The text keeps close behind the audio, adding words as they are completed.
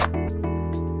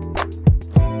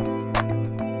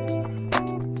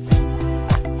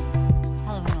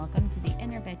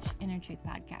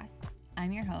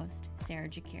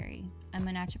Georgia Carey. I'm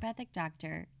a naturopathic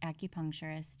doctor,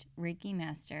 acupuncturist, Reiki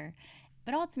master,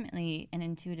 but ultimately an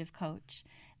intuitive coach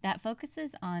that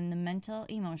focuses on the mental,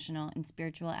 emotional, and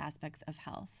spiritual aspects of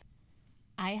health.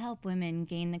 I help women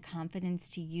gain the confidence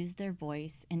to use their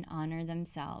voice and honor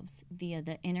themselves via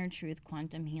the Inner Truth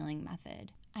Quantum Healing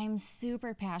Method. I'm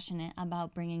super passionate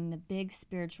about bringing the big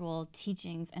spiritual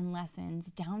teachings and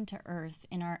lessons down to earth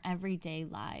in our everyday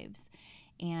lives.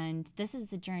 And this is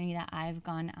the journey that I've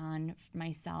gone on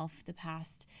myself the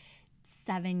past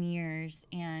 7 years,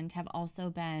 and have also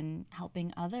been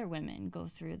helping other women go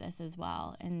through this as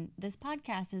well. And this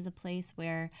podcast is a place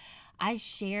where I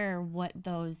share what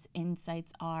those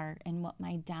insights are and what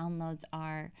my downloads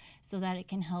are so that it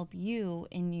can help you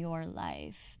in your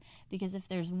life. Because if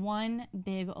there's one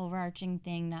big overarching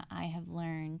thing that I have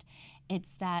learned,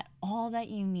 it's that all that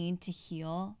you need to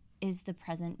heal is the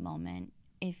present moment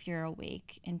if you're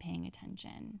awake and paying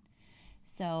attention.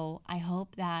 So I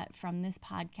hope that from this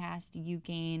podcast, you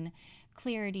gain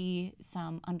clarity,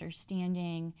 some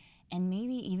understanding, and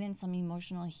maybe even some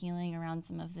emotional healing around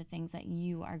some of the things that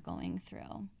you are going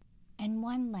through. And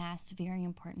one last very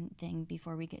important thing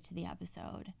before we get to the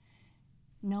episode.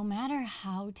 No matter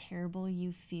how terrible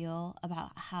you feel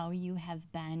about how you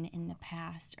have been in the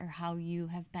past or how you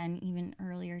have been even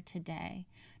earlier today,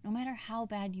 no matter how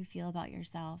bad you feel about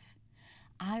yourself,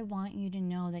 I want you to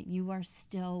know that you are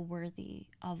still worthy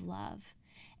of love,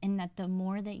 and that the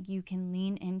more that you can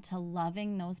lean into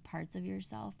loving those parts of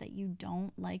yourself that you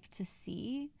don't like to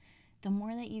see, the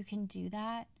more that you can do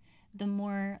that, the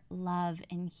more love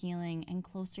and healing and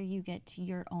closer you get to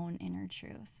your own inner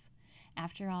truth.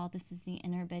 After all, this is the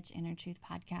Inner Bitch, Inner Truth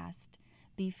podcast.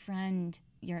 Befriend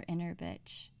your inner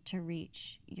bitch to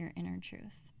reach your inner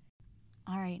truth.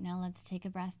 All right, now let's take a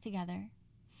breath together.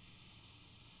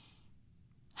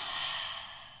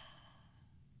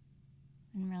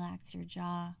 And relax your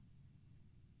jaw,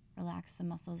 relax the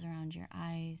muscles around your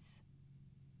eyes,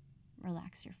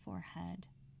 relax your forehead,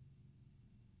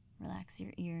 relax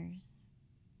your ears.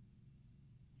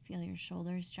 Feel your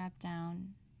shoulders drop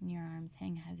down and your arms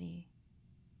hang heavy.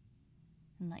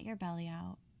 And let your belly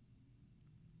out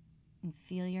and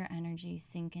feel your energy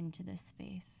sink into this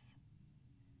space.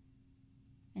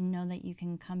 And know that you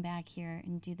can come back here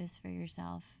and do this for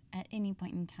yourself at any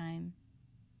point in time.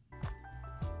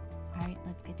 All right,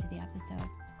 let's get to the episode.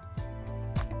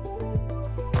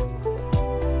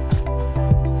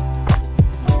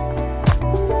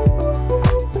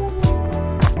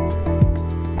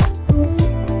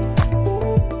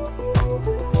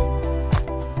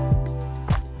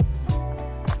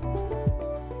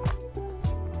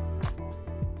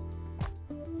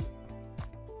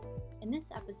 In this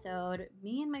episode,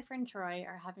 me and my friend Troy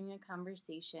are having a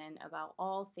conversation about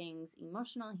all things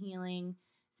emotional healing,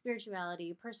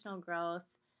 spirituality, personal growth,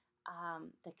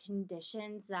 the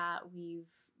conditions that we've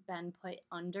been put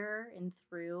under and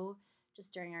through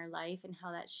just during our life, and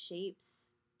how that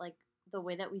shapes like the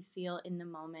way that we feel in the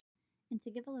moment. And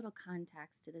to give a little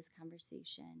context to this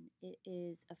conversation, it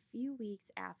is a few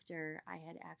weeks after I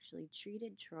had actually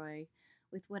treated Troy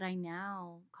with what I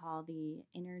now call the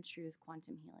Inner Truth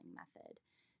Quantum Healing Method.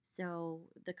 So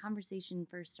the conversation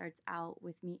first starts out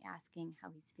with me asking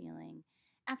how he's feeling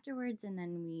afterwards, and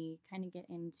then we kind of get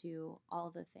into all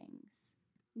the things.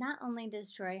 Not only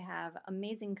does Troy have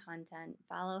amazing content,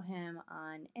 follow him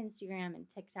on Instagram and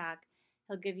TikTok.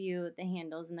 He'll give you the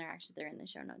handles, and they're in the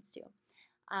show notes too.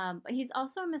 But he's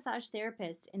also a massage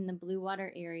therapist in the Blue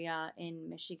Water area in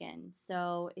Michigan.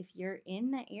 So if you're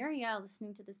in the area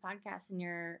listening to this podcast and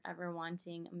you're ever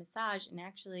wanting a massage, and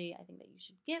actually I think that you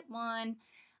should get one,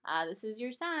 this is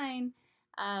your sign.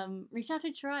 Reach out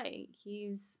to Troy.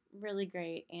 He's really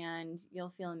great, and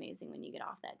you'll feel amazing when you get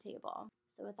off that table.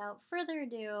 So without further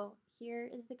ado, here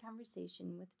is the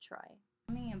conversation with Troy.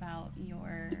 Tell me about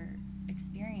your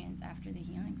experience after the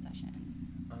healing session.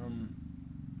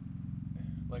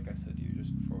 Like I said to you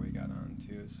just before we got on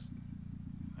too,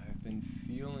 I've been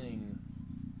feeling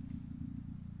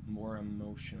more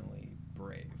emotionally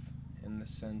brave in the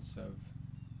sense of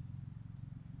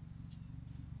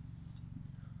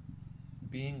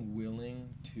being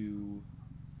willing to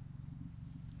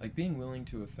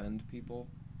offend people,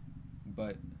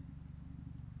 but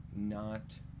not,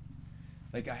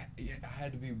 like, I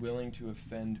had to be willing to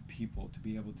offend people to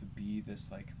be able to be this,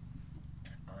 like,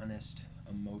 honest,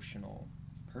 emotional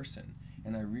person.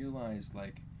 And I realized,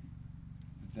 like,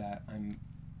 that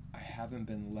I haven't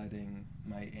been letting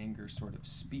my anger sort of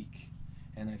speak.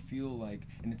 And I feel like,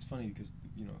 and it's funny because,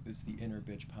 you know, it's the Inner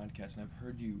Bitch podcast, and I've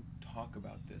heard you talk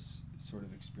about this sort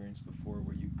of experience before,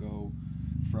 where you go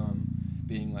from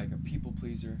being like a people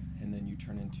pleaser and then you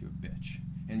turn into a bitch.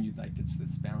 and you like it's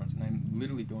this balance, and I'm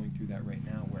literally going through that right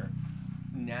now, where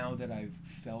now that I've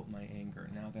felt my anger,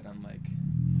 now that I'm like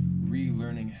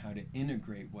relearning how to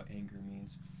integrate what anger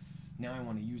means, now I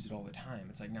want to use it all the time.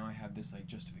 It's like now I have this like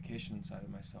justification inside of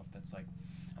myself that's like,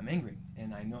 I'm angry,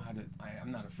 and I know how to,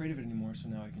 I'm not afraid of it anymore, so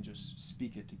now I can just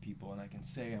speak it to people, and I can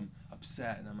say I'm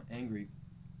upset and I'm angry,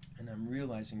 and I'm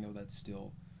realizing though that's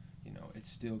still, it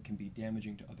still can be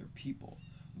damaging to other people,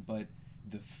 but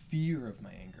the fear of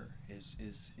my anger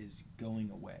is going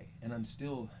away, and I'm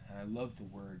still, and I love the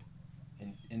word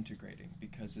integrating,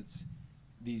 because it's,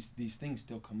 these things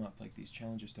still come up, like these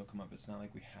challenges still come up. It's not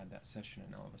like we had that session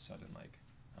and all of a sudden like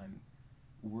I'm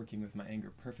working with my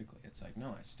anger perfectly. It's like,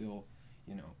 no, I still,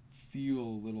 feel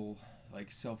a little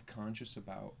like self-conscious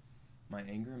about my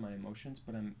anger and my emotions,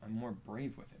 but I'm more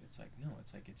brave with it. It's like, no,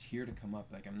 it's like it's here to come up.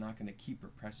 Like I'm not going to keep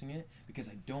repressing it, because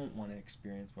I don't want to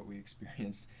experience what we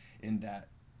experienced in that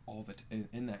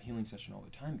in that healing session all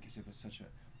the time, because it was such a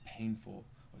painful,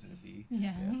 was it a B?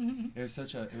 Yeah. It was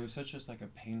such just like a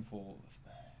painful,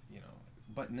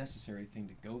 but necessary thing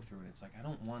to go through. And it's like I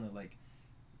don't want to like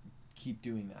keep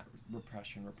doing that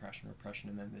repression,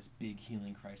 and then this big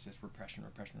healing crisis, repression.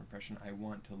 I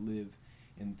want to live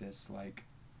in this like,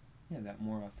 that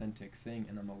more authentic thing,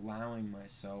 and I'm allowing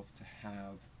myself to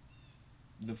have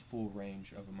the full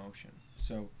range of emotion.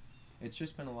 So it's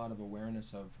just been a lot of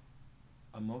awareness of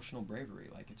emotional bravery.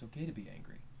 Like it's okay to be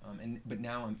angry, but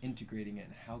now I'm integrating it.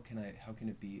 And how can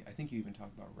it be? I think you even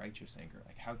talked about righteous anger.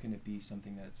 Like how can it be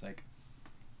something that it's like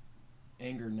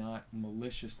anger not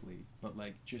maliciously, but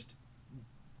like just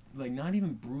like not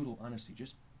even brutal honesty,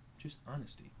 just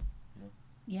honesty,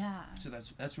 Yeah. So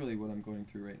that's really what I'm going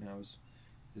through right now is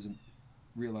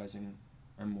realizing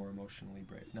I'm more emotionally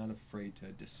brave, not afraid to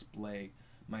display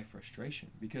my frustration,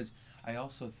 because I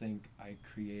also think I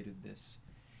created this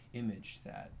image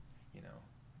that,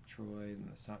 Troy,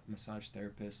 the massage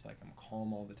therapist, like I'm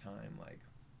calm all the time, like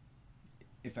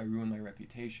if I ruin my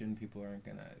reputation, people aren't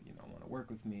gonna, want to work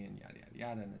with me, and yada yada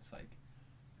yada. And it's like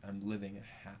I'm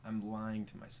lying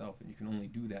to myself, and you can only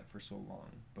do that for so long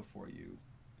before you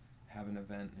have an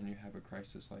event and you have a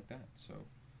crisis like that. So,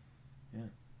 yeah.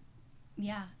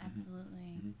 Yeah,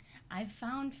 absolutely. Mm-hmm. I've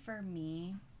found for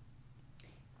me,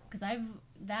 because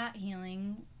that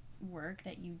healing work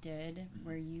that you did, Mm-hmm.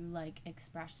 where you like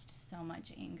expressed so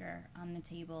much anger on the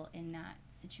table in that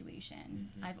situation,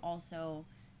 Mm-hmm. I've also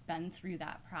been through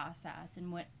that process,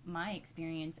 and what my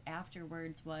experience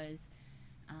afterwards was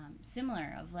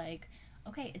similar, of like,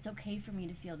 okay, it's okay for me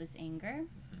to feel this anger,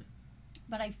 Mm-hmm.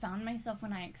 but I found myself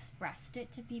when I expressed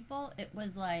it to people, it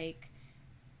was like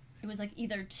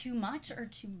either too much or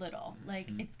too little. Mm-hmm. Like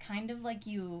it's kind of like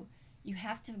you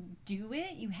have to do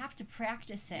it, you have to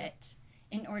practice it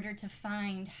in order to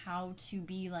find how to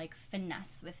be like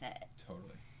finesse with it.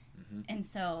 Totally. Mm-hmm. And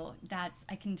so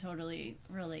I can totally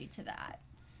relate to that.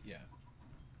 Yeah.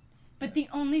 But the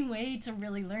only way to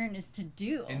really learn is to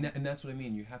do. And that's what I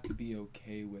mean. You have to be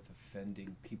okay with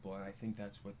offending people, and I think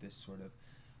that's what this sort of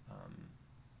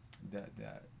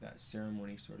that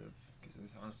ceremony sort of, because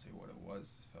it's honestly what it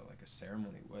was. It felt like a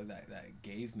ceremony. What that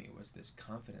gave me was this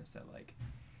confidence that like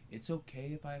it's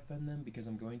okay if I offend them, because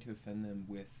I'm going to offend them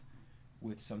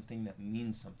with something that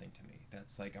means something to me.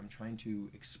 That's like I'm trying to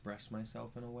express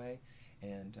myself in a way,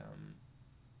 and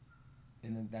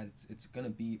then that it's gonna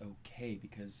be okay,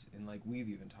 because, and like we've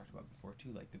even talked about before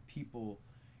too, like the people.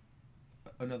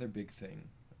 Another big thing.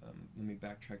 Let me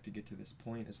backtrack to get to this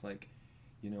point. Is like,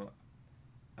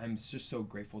 I'm just so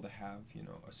grateful to have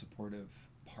a supportive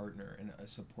partner and a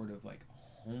supportive like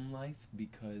home life,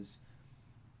 because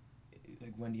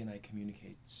like Wendy and I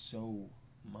communicate so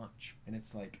much, and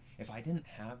it's like if I didn't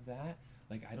have that,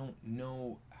 like I don't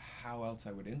know how else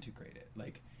I would integrate it.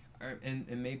 Like, and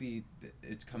maybe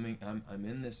it's coming. I'm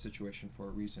in this situation for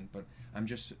a reason, but I'm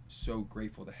just so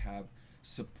grateful to have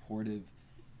supportive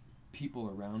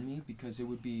people around me, because it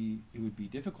would be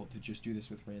difficult to just do this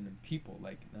with random people.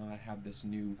 Like now I have this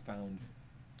newfound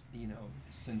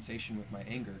sensation with my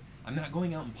anger. I'm not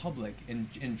going out in public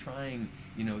and trying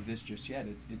this just yet.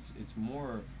 It's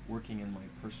more working in my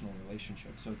personal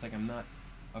relationship. So it's like I'm not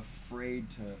afraid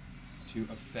to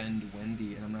offend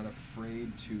Wendy, and I'm not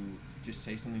afraid to just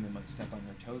say something that might step on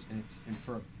her toes. And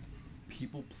for a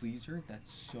people pleaser,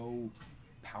 that's so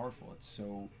powerful. It's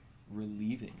so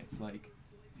relieving. It's like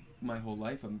my whole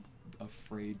life I'm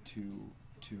afraid to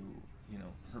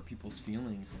hurt people's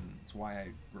feelings, and it's why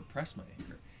I repress my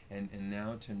anger. And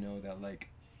now to know that, like,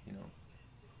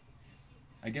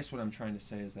 I guess what I'm trying to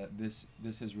say is that this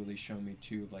has really shown me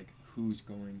too, like, who's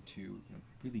going to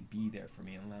really be there for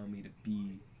me and allow me to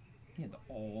be the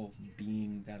all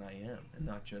being that I am, and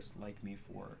not just like me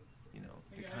for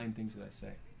the kind things that I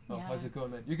say. Oh, Yeah. how's it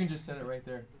going, man? You can just set it right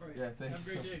there. All right. Yeah, thanks. Have a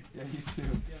great day. Yeah, you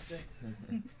too. Yeah,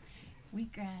 thanks. Do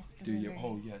Wheatgrass. you? delivery.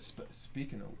 Oh, yeah.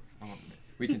 Speaking of,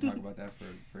 we can talk about that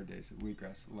for days.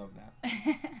 Wheatgrass, love that.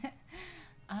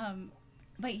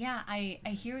 But yeah, I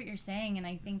hear what you're saying, and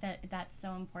I think that that's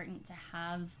so important to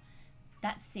have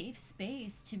that safe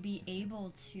space to be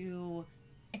able to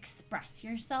express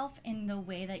yourself in the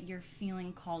way that you're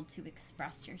feeling called to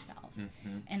express yourself.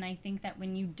 Mm-hmm. And I think that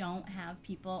when you don't have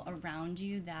people around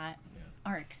you that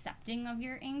are accepting of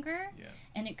your anger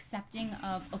and accepting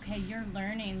of, okay, you're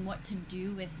learning what to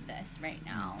do with this right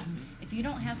now. Mm-hmm. If you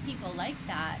don't have people like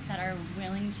that are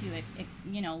willing to,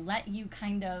 let you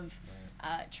kind of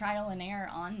trial and error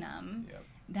on them,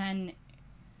 then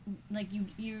like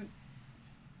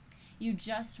you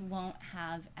just won't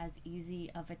have as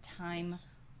easy of a time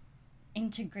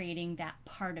integrating that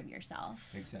part of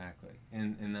yourself. Exactly.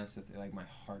 And that's the thing, like my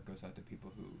heart goes out to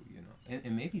people who,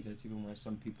 and maybe that's even why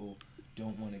some people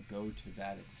don't want to go to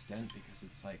that extent, because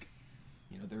it's like,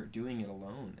 they're doing it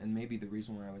alone. And maybe the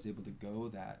reason why I was able to go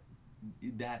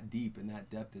that deep and that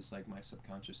depth is like my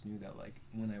subconscious knew that like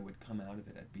when I would come out of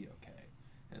it, I'd be okay.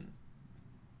 And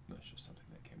that's just something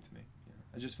that came to me.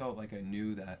 I just felt like I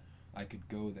knew that I could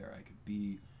go there, I could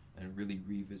be and really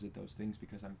revisit those things,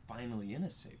 because I'm finally in a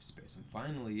safe space. I'm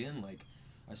finally in like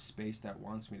a space that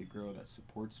wants me to grow, that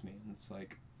supports me. And it's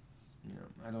like,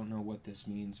 I don't know what this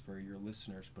means for your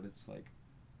listeners, but it's like,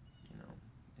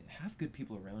 have good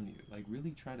people around you. Like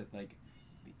really try to like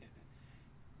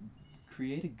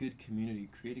create a good community,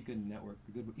 create a good network,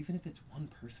 even if it's one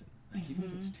person, like even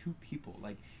if it's two people,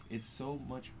 like it's so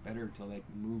much better to like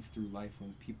move through life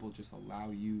when people just allow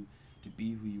you to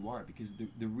be who you are. Because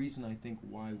the reason I think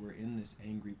why we're in this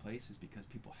angry place is because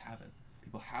people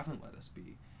haven't let us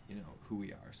be, who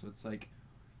we are. So it's like,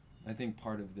 I think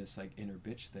part of this like inner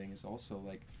bitch thing is also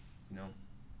like,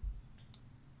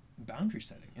 boundary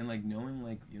setting and like knowing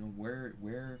like,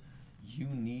 where you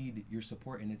need your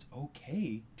support. And it's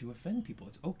okay to offend people.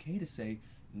 It's okay to say,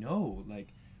 no,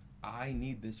 like I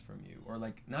need this from you, or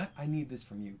like not I need this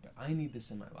from you, but I need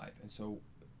this in my life. And so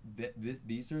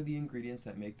these are the ingredients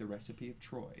that make the recipe of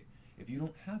Troy. If you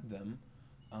don't have them,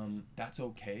 that's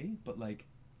okay, but like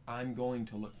I'm going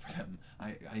to look for them.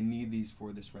 I need these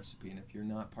for this recipe, and if you're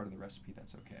not part of the recipe,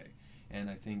 that's okay. And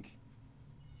I think,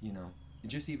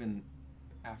 just even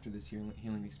after this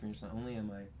healing experience, not only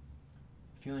am I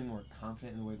feeling more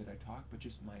confident in the way that I talk, but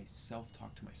just my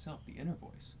self-talk to myself, the inner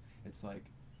voice. It's like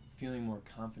feeling more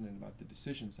confident about the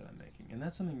decisions that I'm making. And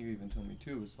that's something you even told me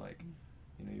too, is like,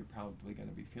 you're probably going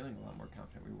to be feeling a lot more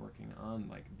confident. We're working on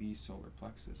like the solar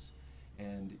plexus,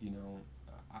 and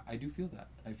I do feel that.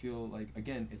 I feel like,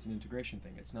 again, it's an integration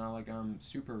thing. It's not like I'm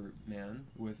Superman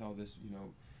with all this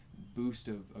boost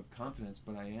of confidence,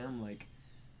 but I am like,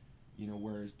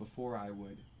 whereas before I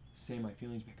would say my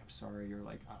feelings, like I'm sorry, or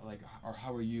or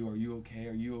how are you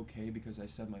okay, because I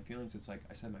said my feelings. It's like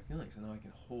I said my feelings, and now I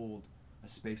can hold a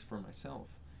space for myself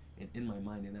in my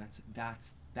mind. And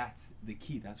that's the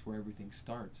key. That's where everything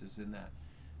starts, is in that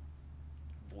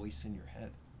voice in your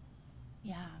head.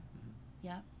 Yeah. Mm-hmm.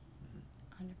 Yep.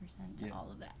 100% to all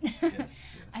of that. Yes.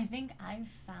 I think I've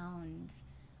found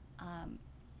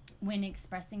when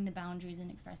expressing the boundaries and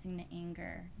expressing the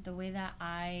anger, the way that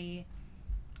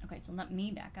okay, so let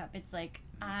me back up. It's like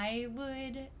I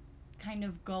would kind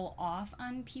of go off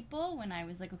on people when I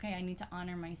was like, okay, I need to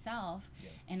honor myself,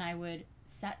 and I would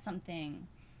set something.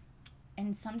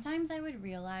 And sometimes I would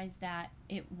realize that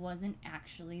it wasn't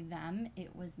actually them,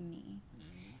 it was me.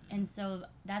 Mm-hmm. And so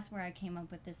that's where I came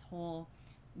up with this whole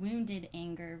wounded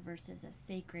anger versus a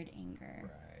sacred anger.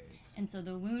 Right. And so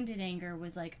the wounded anger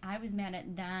was like, I was mad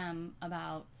at them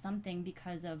about something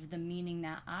because of the meaning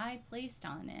that I placed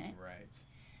on it. Right.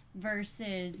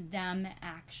 Versus them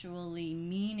actually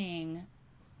meaning,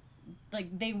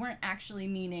 like they weren't actually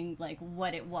meaning like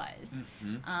what it was.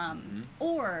 Mm-hmm.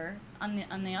 Or on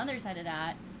the other side of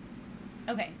that,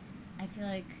 okay, I feel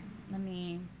like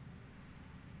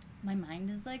my mind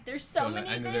is like, there's so many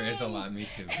things. There is a lot. Me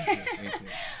too. Me too.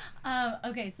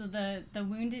 Okay, so the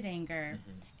wounded anger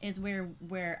is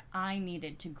where I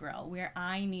needed to grow, where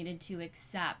I needed to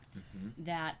accept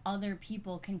that other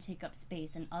people can take up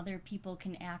space and other people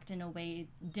can act in a way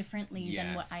differently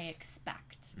than what I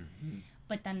expect.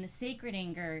 But then the sacred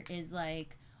anger is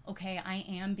like, okay, I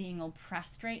am being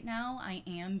oppressed right now.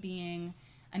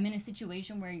 I'm in a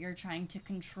situation where you're trying to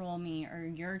control me, or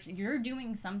you're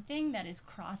doing something that is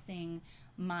crossing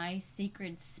my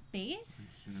sacred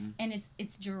space, and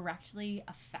it's directly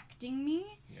affecting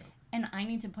me, and I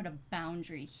need to put a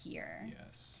boundary here.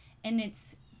 Yes. And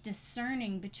it's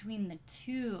discerning between the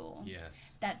two.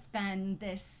 Yes. That's been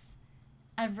this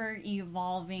ever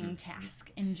evolving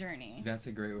task and journey. That's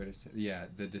a great way to say. Yeah,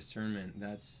 the discernment.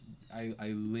 I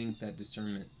link that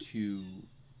discernment to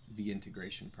the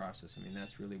integration process. I mean,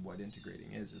 that's really what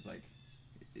integrating is like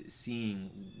seeing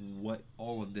what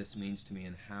all of this means to me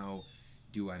and how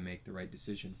do I make the right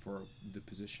decision for the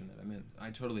position that I'm in. I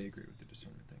totally agree with the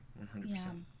discernment thing, 100%.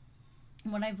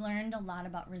 Yeah. What I've learned a lot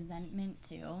about resentment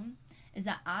too is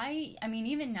that I mean,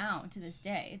 even now to this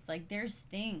day, it's like there's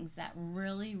things that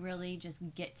really, really just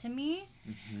get to me,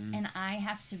 and I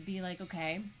have to be like,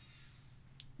 okay,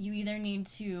 you either need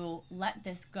to let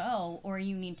this go or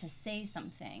you need to say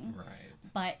something.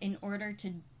 Right. But in order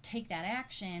to take that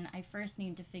action, I first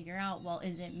need to figure out, well,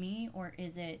 is it me or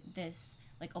is it this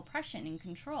like oppression and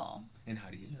control? And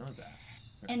how do you know that?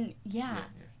 And yeah.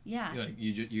 Like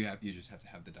you just have to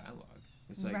have the dialogue.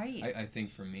 It's like right. I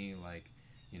think for me, like,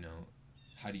 you know,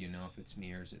 how do you know if it's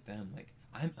me or is it them? Like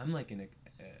I'm like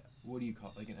what do you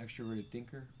call it? Like an extroverted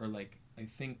thinker, or like I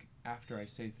think after I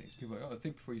say things. People are like, oh,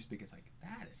 think before you speak. It's like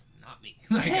that is not me.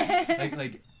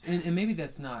 and maybe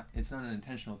it's not an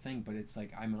intentional thing, but it's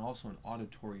like I'm also an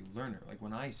auditory learner. Like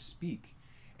when I speak,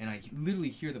 and I literally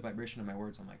hear the vibration of my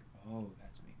words, I'm like, oh,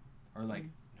 that's me, or like,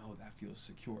 no, that feels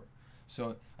secure.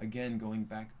 So again, going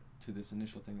back to this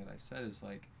initial thing that I said is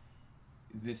like,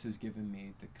 this has given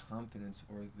me the confidence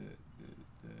or the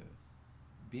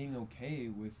being okay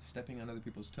with stepping on other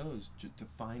people's toes to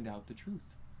find out the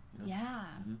truth. You know? Yeah.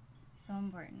 So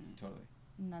important. Totally.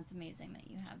 And that's amazing that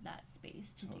you have that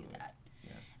space to do that.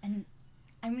 Yeah. And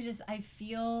I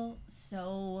feel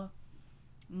so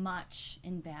much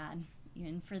in bad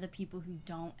even for the people who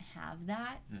don't have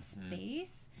that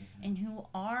space and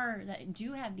that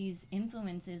do have these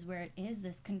influences where it is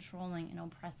this controlling and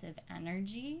oppressive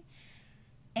energy.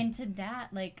 And to that,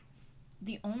 like,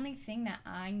 the only thing that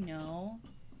I know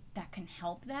that can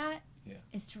help that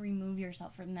is to remove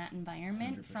yourself from that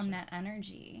environment, 100%. from that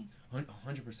energy.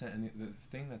 100%. And the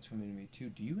thing that's coming to me too,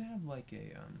 do you have like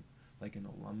like an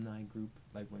alumni group,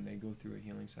 like when they go through a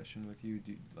healing session with you?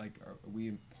 Are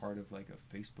we part of like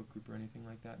a Facebook group or anything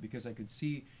like that? Because I could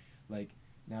see like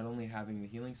not only having the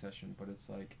healing session, but it's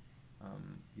like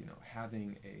you know,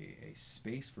 having a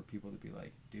space for people to be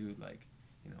like, dude, like,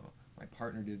 you know, my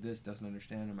partner did this, doesn't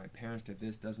understand, or my parents did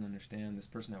this, doesn't understand, this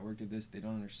person at work did this, they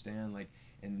don't understand, like,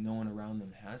 and no one around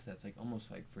them has that. It's like almost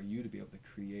like for you to be able to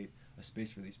create a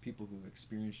space for these people who've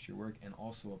experienced your work, and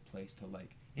also a place to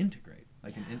like integrate,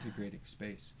 like an integrating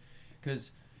space.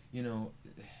 Because, you know,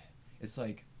 it's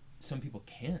like some people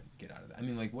can't get out of that. I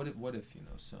mean, like, what if you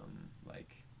know, some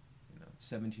like, you know,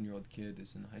 17-year-old kid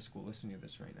is in high school listening to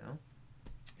this right now,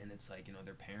 and it's like, you know,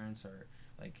 their parents are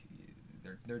like,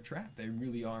 they're trapped. They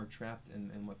really are trapped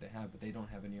in what they have, but they don't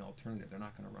have any alternative. They're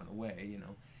not going to run away, you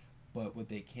know. But what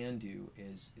they can do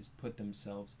is put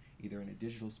themselves either in a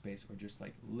digital space or just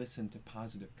like listen to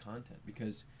positive content,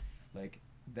 because like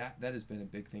that has been a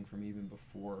big thing for me even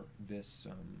before this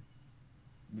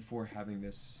before having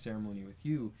this ceremony with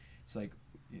you. It's like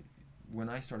when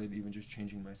I started even just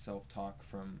changing my self-talk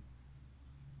from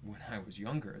when I was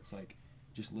younger, it's like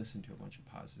just listen to a bunch of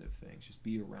positive things. Just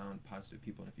be around positive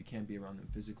people. And if you can't be around them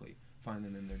physically, find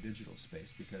them in their digital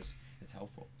space, because it's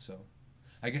helpful. So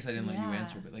I guess I didn't let you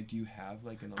answer, but like, do you have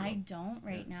like an... I don't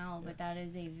right now, but that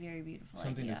is a very beautiful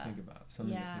something idea. To think about.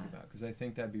 Something to think about. Because I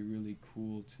think that'd be really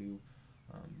cool to,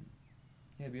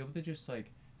 be able to just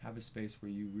like have a space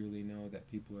where you really know that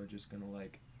people are just going to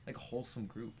like a wholesome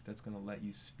group that's going to let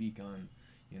you speak on,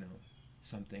 you know,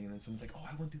 something, and then someone's like, oh,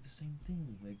 I went through the same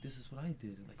thing, like this is what I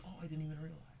did, and like, oh, I didn't even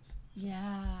realize. So,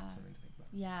 something to think about.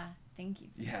 Yeah, thank you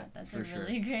for that. That's a sure.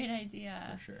 really great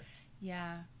idea. For sure.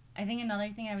 Yeah. I think another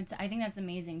thing I would say, I think that's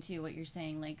amazing too, what you're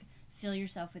saying, like fill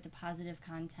yourself with the positive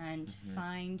content,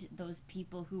 find those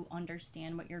people who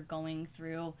understand what you're going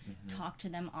through, talk to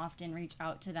them often, reach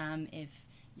out to them if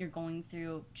you're going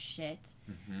through shit.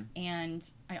 And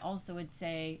I also would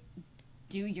say,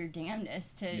 do your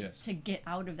damnedest to get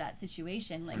out of that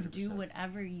situation. Like 100%. Do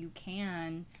whatever you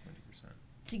can 100%.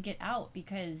 To get out,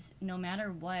 because no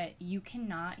matter what, you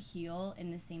cannot heal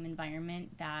in the same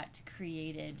environment that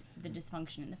created the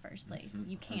dysfunction in the first place.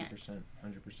 You can't.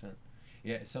 100%.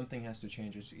 Yeah, something has to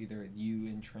change. It's either you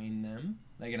entrain them,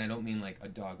 like, and I don't mean like a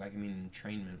dog, like I mean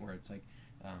entrainment, where it's like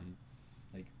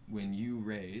when you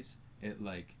raise it,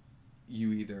 like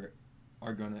you either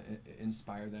are gonna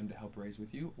inspire them to help raise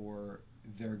with you, or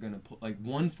they're gonna put, like,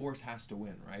 one force has to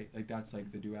win, right? Like that's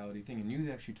like the duality thing. And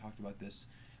you actually talked about this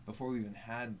before we even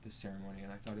had the ceremony,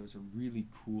 and I thought it was a really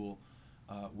cool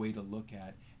way to look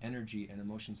at energy and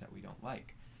emotions that we don't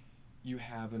like. You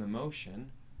have an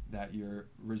emotion that you're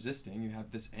resisting, you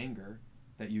have this anger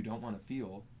that you don't want to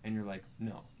feel, and you're like,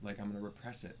 no, like I'm going to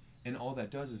repress it. And all that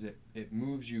does is it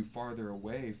moves you farther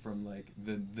away from like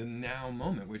the now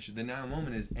moment, which the now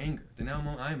moment is anger. The now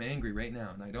moment, I'm angry right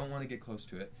now and I don't want to get close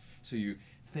to it. So you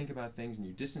think about things and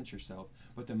you distance yourself.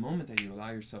 But the moment that you allow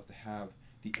yourself to have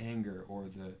the anger or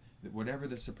the whatever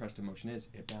the suppressed emotion is,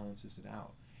 it balances it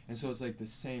out. And so it's like the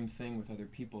same thing with other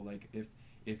people. Like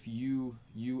if you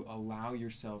allow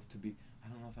yourself to be, I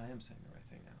don't know if I am saying the right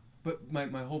thing now. But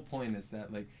my whole point is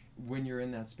that like when you're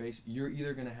in that space, you're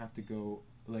either gonna have to go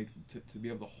like to be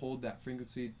able to hold that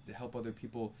frequency to help other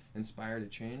people inspire to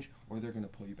change, or they're going to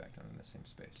pull you back down in that same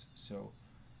space. So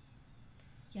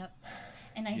yep.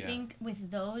 And I think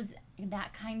with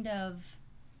that kind of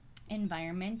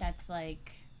environment that's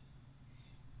like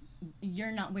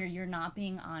you're not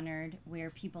being honored,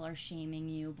 where people are shaming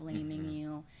you, blaming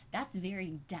you, that's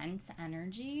very dense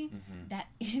energy that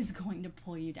is going to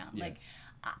pull you down. Yes. Like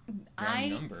I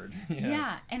numbered.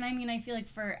 Yeah. And I mean, I feel like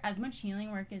for as much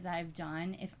healing work as I've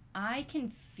done, if I can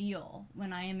feel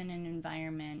when I am in an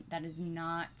environment that is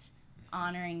not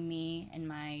honoring me and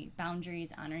my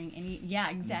boundaries, honoring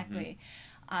exactly.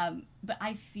 But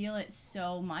I feel it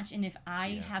so much. And if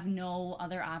I have no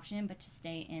other option but to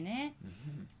stay in it,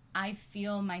 I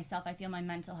feel myself, I feel my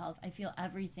mental health, I feel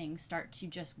everything start to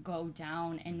just go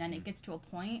down. And then it gets to a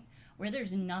point where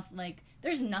there's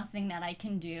nothing that I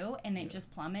can do, and it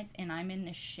just plummets, and I'm in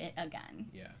this shit again.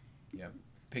 Yeah.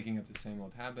 Picking up the same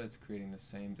old habits, creating the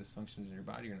same dysfunctions in your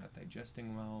body. You're not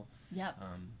digesting well. Yep.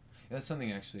 That's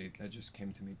something actually that just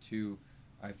came to me too.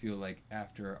 I feel like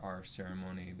after our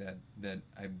ceremony that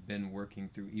I've been working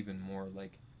through even more,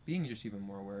 like being just even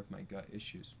more aware of my gut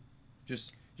issues,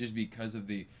 just because of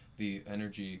the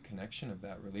energy connection of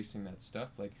that, releasing that stuff.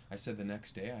 Like I said, the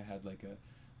next day I had like a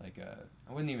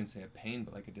I wouldn't even say a pain,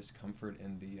 but like a discomfort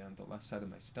in the left side of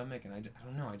my stomach, and I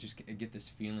don't know, I just get this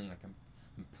feeling like I'm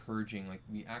purging like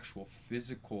the actual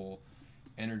physical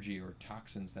energy or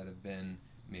toxins that have been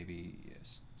maybe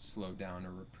slowed down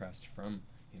or repressed from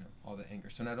all the anger.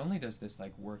 So not only does this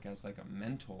like work as like a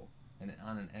mental and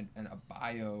on a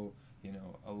bio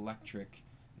electric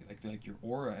like your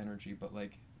aura energy, but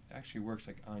like it actually works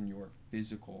like on your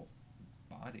physical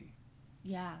body.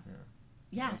 Yeah.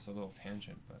 That's a little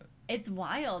tangent, but it's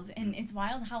wild, and it's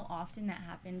wild how often that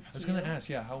happens. I was gonna ask,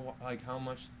 how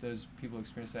much does people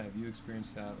experience that? Have you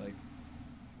experienced that, like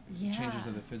changes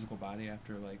of the physical body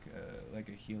after like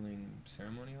a healing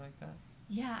ceremony like that?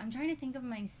 Yeah, I'm trying to think of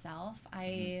myself.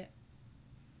 I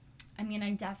mean,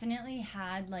 I definitely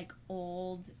had like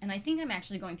old, and I think I'm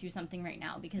actually going through something right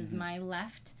now because my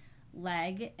left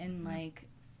leg and like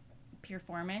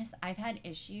piriformis, I've had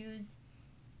issues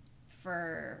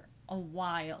for a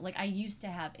while. Like I used to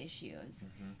have issues.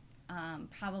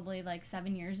 Probably like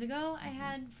 7 years ago I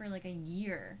had for like a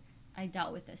year I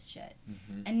dealt with this shit.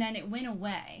 And then it went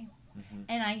away.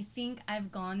 And I think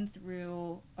I've gone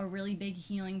through a really big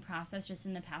healing process just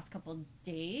in the past couple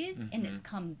days, and it's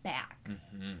come back.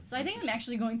 So I think I'm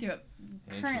actually going through it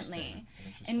currently.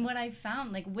 And what I've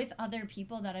found, like with other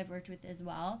people that I've worked with as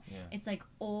well, it's like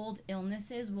old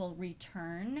illnesses will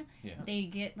return. They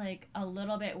get like a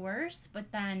little bit worse, but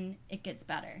then it gets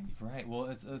better. Right. Well,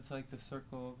 it's like the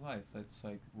circle of life. That's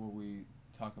like what we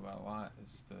talk about a lot,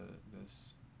 is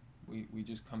this. We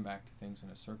just come back to things in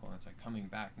a circle, and it's like coming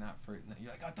back, not for, you're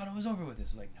like, I thought it was over with this.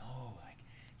 It's like, no, like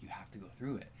you have to go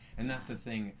through it. And that's the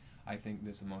thing, I think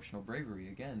this emotional bravery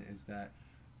again is that,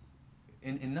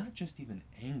 and not just even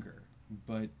anger,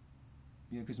 but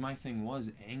because my thing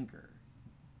was anger,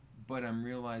 but I'm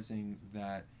realizing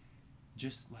that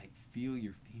just like feel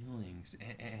your feelings,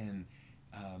 and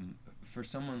for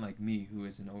someone like me who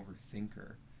is an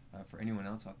overthinker, for anyone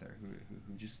else out there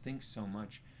who just thinks so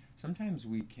much, sometimes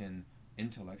we can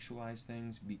intellectualize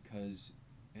things because,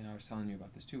 and I was telling you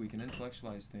about this too, we can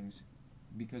intellectualize things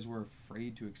because we're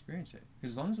afraid to experience it.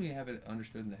 Because as long as we have it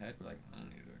understood in the head, we're like, I don't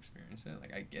need to experience it.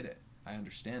 Like, I get it. I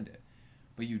understand it.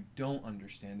 But you don't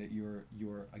understand it. You're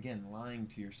again, lying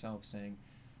to yourself, saying,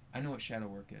 I know what shadow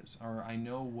work is, or I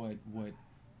know what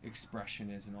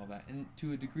expression is and all that. And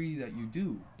to a degree that you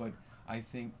do, but I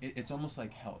think it's almost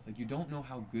like health. Like, you don't know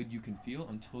how good you can feel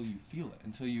until you feel it,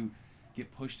 until you get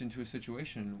pushed into a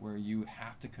situation where you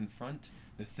have to confront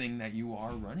the thing that you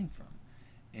are running from.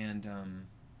 And and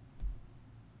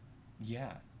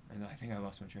I think I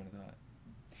lost my train of thought.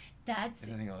 I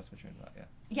think I lost my train of thought.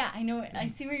 Yeah, I know. I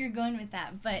see where you're going with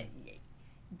that, but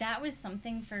that was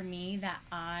something for me that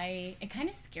it kind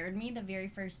of scared me the very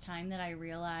first time that I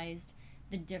realized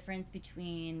the difference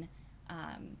between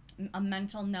a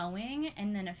mental knowing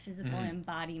and then a physical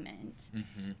embodiment.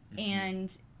 And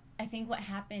I think what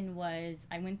happened was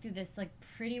I went through this like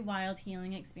pretty wild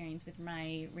healing experience with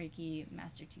my Reiki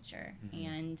master teacher,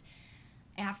 and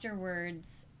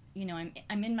afterwards, you know,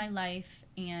 I'm in my life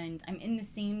and I'm in the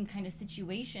same kind of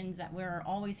situations that were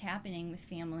always happening with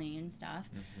family and stuff,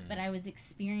 but I was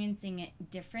experiencing it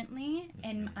differently,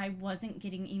 and I wasn't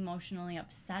getting emotionally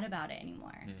upset about it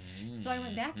anymore. So I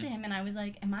went back to him and I was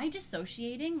like, am I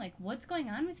dissociating? Like, what's going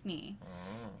on with me?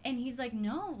 And he's like,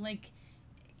 no, like,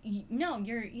 no,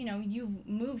 you've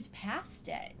moved past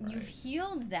it. Right. You've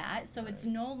healed that, so it's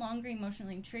no longer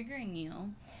emotionally triggering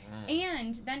you.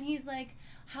 And then he's like,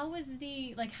 how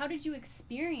did you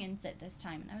experience it this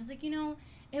time? And I was like,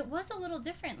 it was a little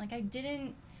different. Like, I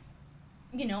didn't,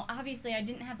 obviously I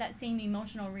didn't have that same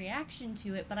emotional reaction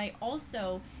to it, but I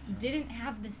also didn't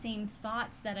have the same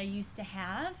thoughts that I used to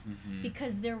have,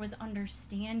 because there was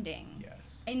understanding.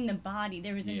 Yes. In the body.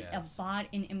 There was an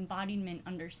embodiment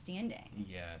understanding.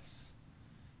 Yes.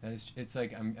 It's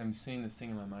like I'm seeing this thing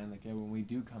in my mind, like, when we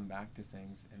do come back to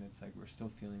things and it's like we're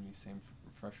still feeling these same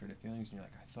frustrated feelings, and you're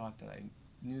like, I thought that I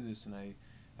knew this and I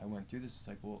went through this. It's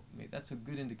like, well, that's a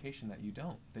good indication that you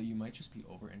don't, that you might just be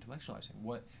over intellectualizing.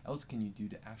 What else can you do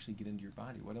to actually get into your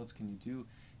body? What else can you do?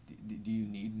 Do you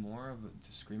need more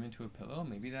to scream into a pillow?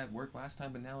 Maybe that worked last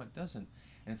time, but now it doesn't.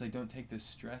 And it's like, don't take this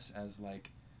stress as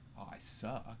like, oh, I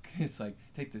suck. It's like,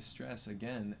 take this stress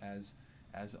again as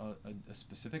a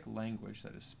specific language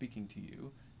that is speaking to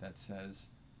you that says,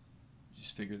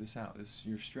 just figure this out.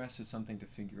 Your stress is something to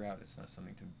figure out. It's not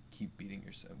something to keep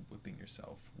whipping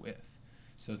yourself with.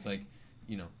 So it's like,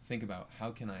 think about, how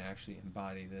can I actually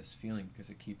embody this feeling, because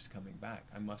it keeps coming back.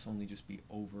 I must only just be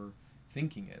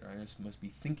overthinking it, or I just must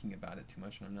be thinking about it too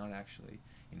much, and I'm not actually,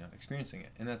 experiencing it.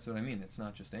 And that's what I mean. It's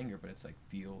not just anger, but it's like,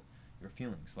 feel your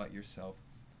feelings. Let yourself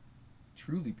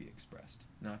truly be expressed,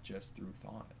 not just through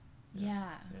thought.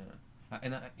 Yeah.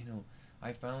 And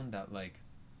I found that, like,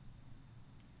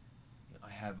 I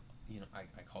have,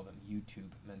 I call them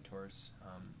YouTube mentors.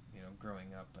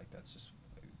 Growing up, like, that's just,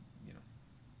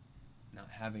 not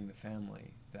having the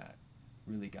family that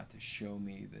really got to show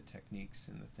me the techniques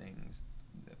and the things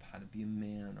of how to be a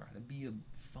man, or how to be a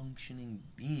functioning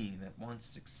being that wants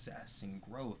success and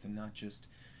growth and not just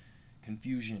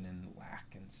confusion and lack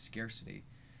and scarcity.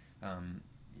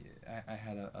 I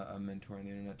had a mentor on the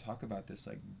internet talk about this,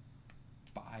 like,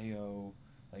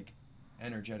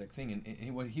 energetic thing,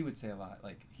 and what he would say a lot,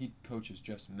 like, he coaches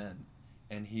just men,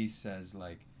 and he says,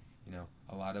 like,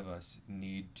 a lot of us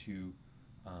need to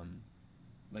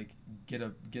like, get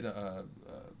a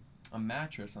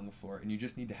mattress on the floor, and you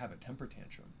just need to have a temper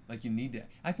tantrum. Like, you need to,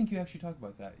 I think you actually talk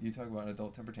about that. You talk about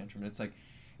adult temper tantrum, and it's like,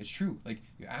 it's true. Like,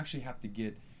 you actually have to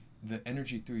get the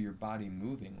energy through your body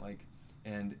moving, like,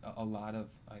 and a lot of,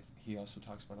 he also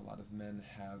talks about, a lot of men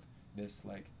have this,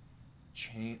 like,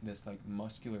 this, like,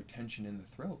 muscular tension in the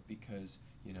throat, because,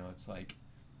 it's like,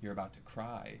 you're about to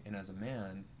cry, and as a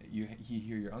man, you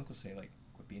hear your uncle say, like,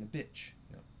 quit being a bitch,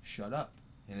 shut up.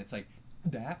 And it's like,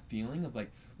 that feeling of,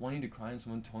 like, wanting to cry and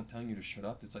someone telling you to shut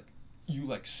up, it's like, you,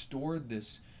 like, stored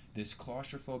this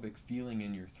claustrophobic feeling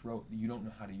in your throat that you don't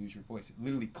know how to use your voice. It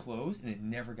literally closed, and it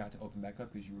never got to open back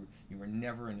up, because you were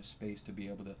never in a space to be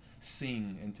able to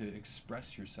sing and to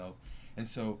express yourself. And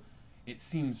so it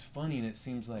seems funny, and it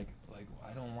seems like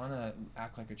I don't want to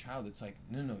act like a child. It's like,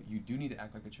 no, you do need to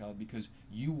act like a child, because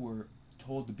you were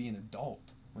told to be an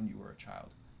adult when you were a child.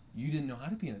 You didn't know how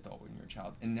to be an adult when you were a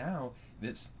child. And now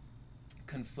this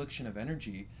confliction of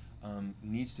energy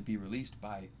needs to be released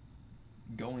by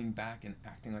going back and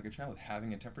acting like a child,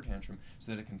 having a temper tantrum,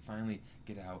 so that it can finally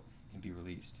get out and be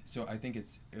released. So I think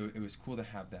it was cool to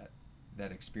have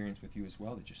that experience with you as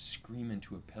well, to just scream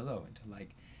into a pillow and to,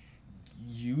 like,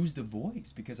 use the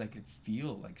voice, because I could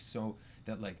feel, like, so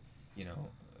that, like,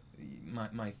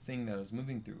 my thing that I was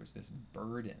moving through was this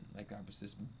burden. Like, I was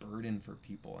this burden for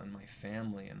people, and my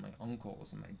family, and my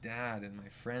uncles, and my dad, and my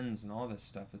friends, and all this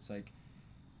stuff. It's like,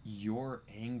 your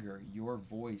anger, your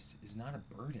voice is not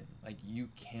a burden. Like, you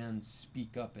can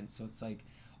speak up. And so it's like,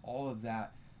 all of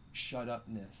that shut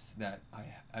upness that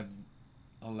I've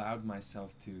allowed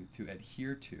myself to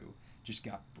adhere to just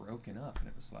got broken up. And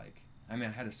it was like, I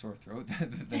had a sore throat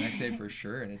the next day for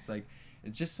sure. And it's like,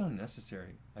 it's just so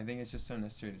necessary. I think it's just so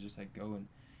necessary to just, like, go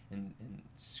and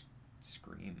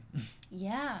scream.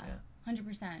 Yeah.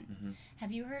 100%.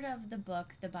 Have you heard of the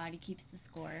book The Body Keeps the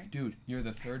Score? Dude, you're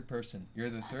the third person.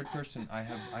 I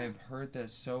have heard that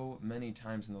so many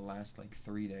times in the last, like,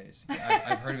 3 days.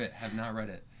 I've heard of it, have not read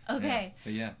it. Okay.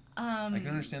 Yeah, but I can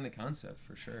understand the concept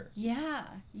for sure. Yeah,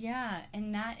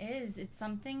 and it's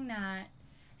something that,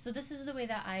 So this is the way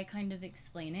that I kind of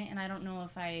explain it, and I don't know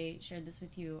if I shared this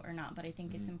with you or not, but I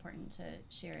think it's important to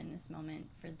share in this moment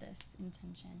for this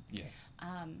intention. Yes.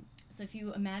 So if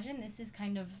you imagine this is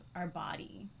kind of our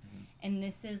body, and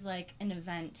this is like an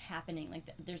event happening, like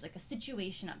there's like a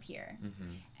situation up here,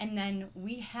 and then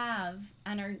we have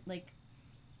a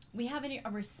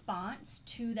response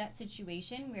to that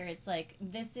situation where it's like,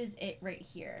 this is it right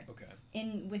here. Okay.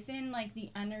 Within like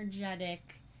the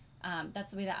energetic,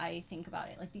 that's the way that I think about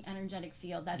it, like the energetic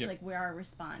field, that's like where our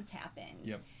response happens.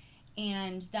 Yep.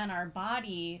 And then our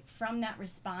body, from that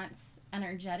response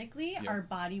energetically, our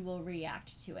body will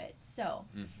react to it. So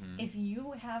if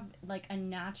you have like a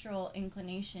natural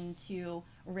inclination to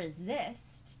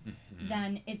resist,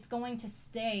 then it's going to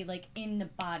stay like in the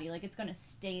body, like it's going to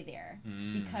stay there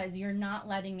because you're not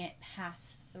letting it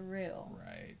pass through.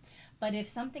 Right. But if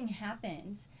something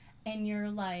happens and you're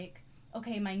like,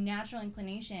 okay, my natural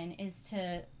inclination is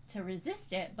to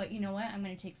resist it, but you know what? I'm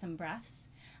going to take some breaths.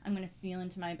 I'm going to feel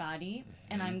into my body,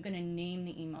 and I'm going to name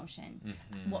the emotion.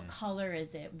 What color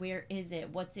is it? Where is it?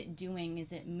 What's it doing?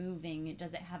 Is it moving?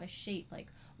 Does it have a shape? Like,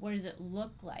 what does it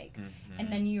look like?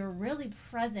 And then you're really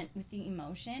present with the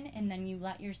emotion, and then you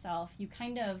let yourself, you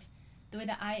kind of, the way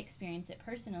that I experience it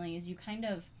personally is you kind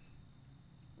of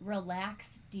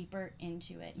relax deeper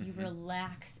into it. You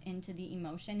relax into the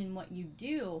emotion, and what you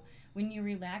do when you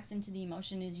relax into the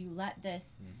emotion is you let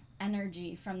this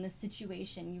energy from the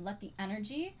situation, you let the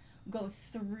energy go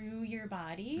through your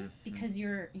body because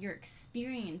you're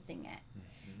experiencing it,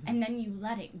 and then you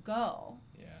let it go.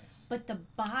 Yes. But the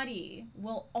body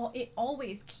it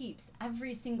always keeps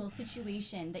every single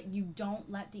situation that you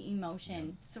don't let the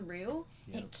emotion through.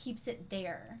 It keeps it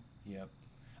there. Yep.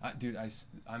 Dude,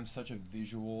 I'm such a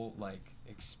visual like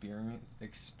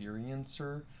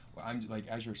experiencer. I'm like,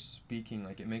 as you're speaking,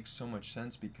 like it makes so much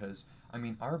sense because I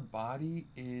mean our body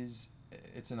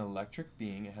it's an electric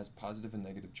being. It has positive and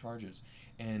negative charges,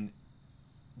 and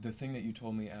the thing that you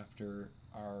told me after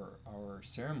our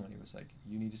ceremony was like,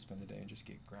 you need to spend the day and just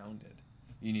get grounded.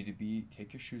 You need to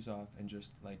take your shoes off and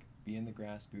just like be in the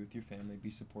grass, be with your family,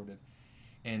 be supported.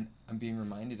 And I'm being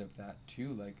reminded of that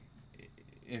too, like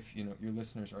if you know your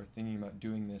listeners are thinking about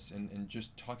doing this and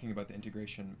just talking about the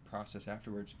integration process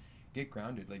afterwards, get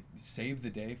grounded. Like save the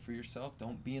day for yourself.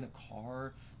 Don't be in a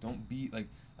car. Don't be like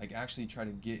actually try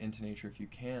to get into nature if you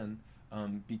can,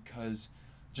 because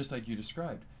just like you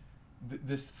described,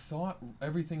 this thought,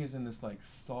 everything is in this like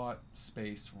thought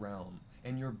space realm,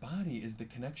 and your body is the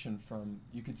connection from,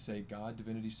 you could say, God,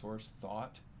 divinity, source,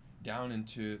 thought, down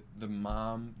into the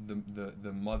mom,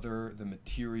 the mother, the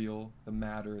material, the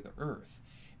matter, the earth.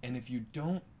 And if you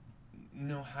don't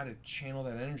know how to channel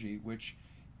that energy, which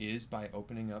is by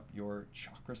opening up your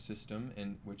chakra system,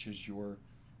 and which is your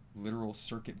literal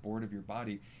circuit board of your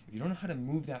body, if you don't know how to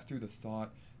move that through the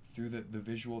thought, through the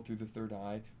visual, through the third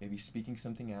eye, maybe speaking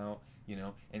something out, you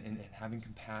know, and having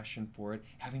compassion for it,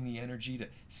 having the energy to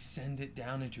send it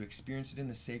down and to experience it in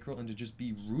the sacral and to just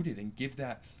be rooted and give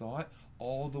that thought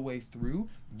all the way through,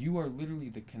 you are literally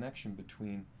the connection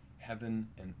between heaven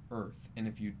and earth. And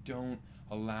if you don't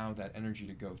allow that energy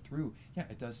to go through,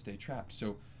 it does stay trapped.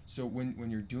 So when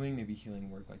you're doing maybe healing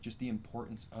work, like just the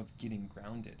importance of getting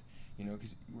grounded, you know,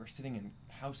 because we're sitting in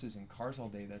houses and cars all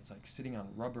day that's like sitting on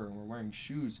rubber, and we're wearing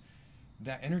shoes.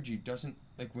 That energy doesn't,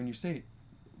 like when you say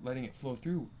letting it flow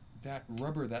through, that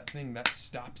rubber, that thing, that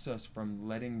stops us from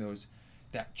letting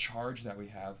that charge that we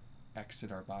have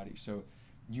exit our body. So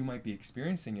you might be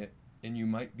experiencing it and you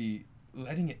might be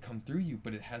letting it come through you,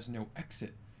 but it has no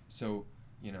exit. So,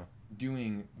 you know,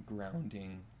 doing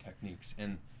grounding techniques.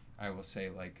 And I will say,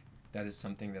 like, that is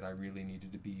something that I really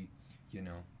needed to be, you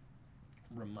know,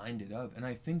 reminded of. And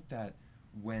I think that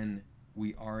when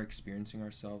we are experiencing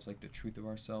ourselves, like the truth of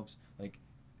ourselves, like,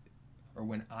 or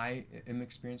when I am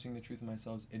experiencing the truth of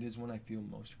myself, it is when I feel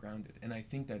most grounded. And I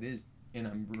think that is, and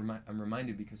I'm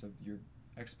reminded because of your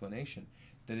explanation,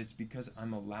 that it's because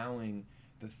I'm allowing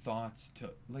the thoughts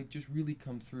to like just really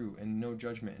come through, and no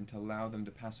judgment, and to allow them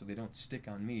to pass so they don't stick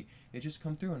on me. They just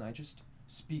come through and I just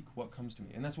speak what comes to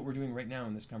me. And that's what we're doing right now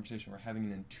in this conversation. We're having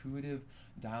an intuitive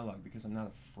dialogue because I'm not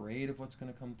afraid of what's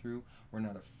going to come through. We're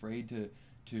not afraid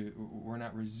we're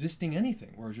not resisting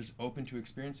anything. We're just open to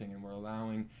experiencing, and we're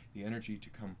allowing the energy to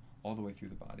come all the way through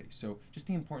the body. So just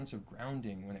the importance of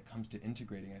grounding when it comes to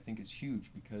integrating, I think, is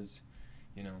huge, because,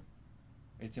 you know,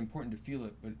 it's important to feel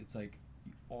it, but it's like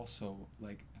you also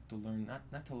like have to learn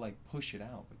not to like push it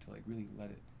out, but to like really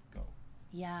let it go.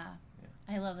 Yeah.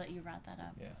 I love that you brought that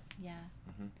up. Yeah.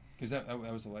 Because that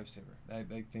was a lifesaver. I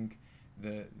think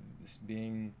this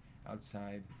being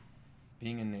outside,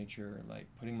 being in nature, like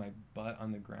putting my butt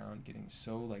on the ground, getting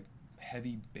so like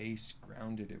heavy bass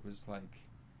grounded. It was like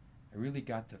I really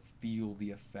got to feel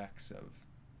the effects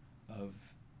of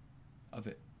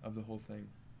of the whole thing.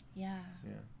 Yeah.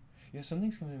 Yeah,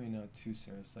 something's coming to me now too,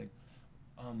 Sarah. It's like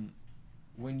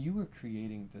when you were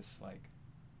creating this like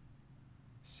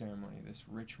ceremony, this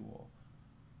ritual,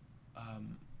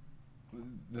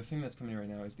 the thing that's coming right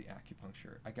now is the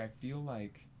acupuncture. Like I feel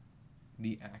like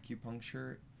the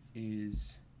acupuncture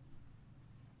is,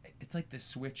 it's like the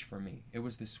switch for me. It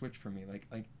was the switch for me. Like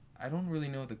I don't really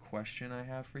know the question I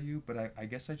have for you, but I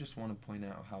guess I just want to point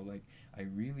out how like I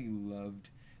really loved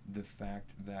the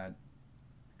fact that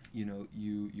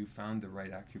you found the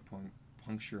right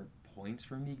acupuncture points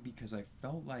for me, because I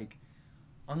felt like,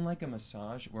 unlike a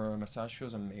massage where a massage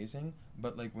feels amazing,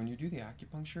 but like when you do the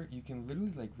acupuncture, you can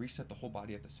literally like reset the whole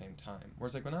body at the same time.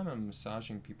 Whereas like when I'm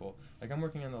massaging people, like I'm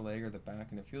working on the leg or the back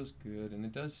and it feels good, and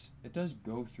it does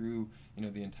go through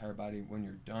the entire body when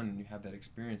you're done and you have that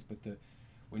experience. But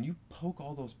when you poke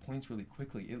all those points really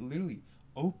quickly, it literally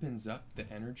opens up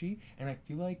the energy, and I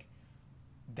feel like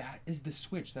that is the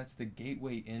switch. That's the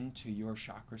gateway into your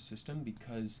chakra system,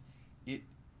 because it,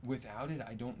 without it,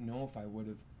 I don't know if I would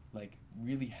have like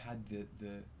really had the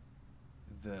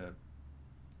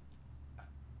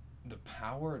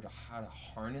power to how to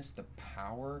harness the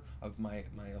power of my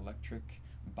electric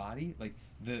body. Like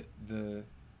the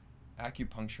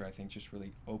acupuncture, I think, just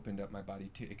really opened up my body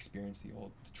to experience the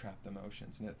old trapped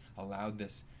emotions, and it allowed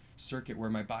this circuit where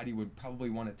my body would probably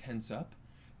want to tense up,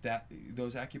 that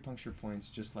those acupuncture points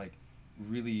just like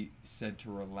really said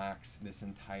to relax this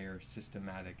entire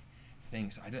systematic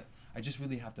thing. So I just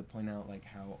really have to point out like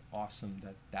how awesome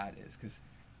that is, because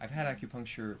I've had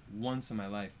acupuncture once in my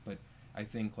life, but I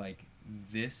think like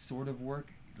this sort of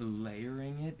work,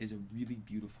 layering it, is a really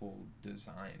beautiful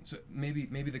design. So maybe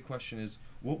the question is,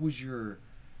 what was your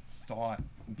thought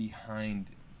behind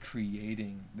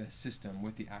creating the system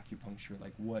with the acupuncture?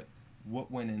 Like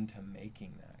what went into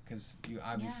making that? Because you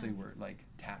obviously were like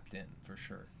tapped in for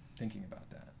sure thinking about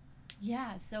that.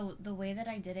 Yeah, so the way that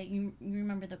I did it, you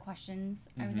remember the questions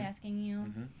I was asking you?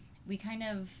 We kind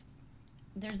of,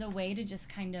 there's a way to just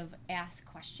kind of ask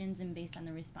questions, and based on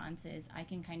the responses, I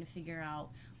can kind of figure out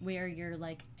where you're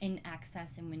like in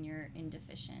excess and when you're in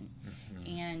deficient.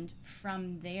 And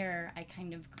from there, I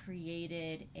kind of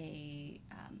created a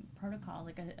protocol,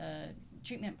 like a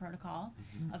treatment protocol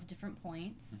of different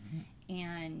points.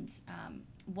 And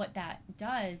what that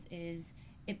does is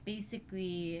it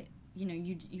basically,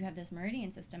 you have this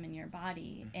meridian system in your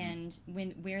body, and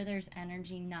where there's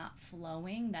energy not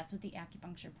flowing, that's what the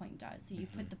acupuncture point does. So you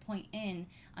put the point in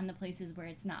on the places where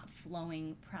it's not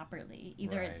flowing properly.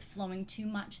 Either it's flowing too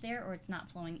much there, or it's not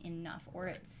flowing enough, or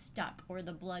it's stuck, or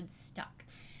the blood's stuck.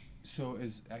 So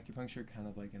is acupuncture kind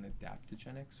of like an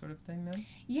adaptogenic sort of thing then?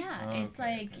 Yeah, it's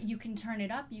you can turn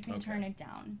it up, you can turn it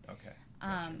down. Okay.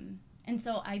 Gotcha. And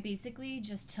so I basically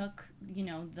just took,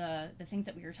 the things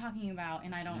that we were talking about,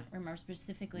 and I don't remember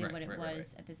specifically what it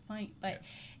was at this point, but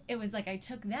it was like I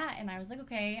took that and I was like,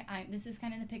 okay, this is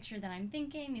kind of the picture that I'm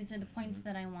thinking. These are the points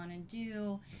that I want to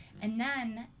do. And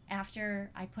then after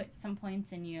I put some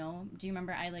points in you, do you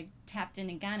remember I like tapped in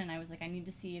again, and I was like, I need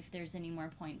to see if there's any more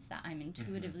points that I'm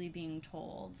intuitively being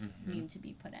told need to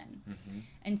be put in.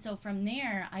 And so from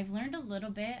there, I've learned a little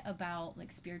bit about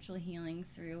like spiritual healing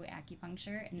through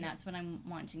acupuncture, and that's what I'm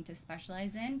wanting to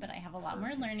specialize in, but I have a lot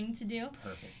more learning to do.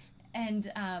 Perfect.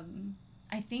 And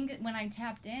I think when I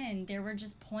tapped in, there were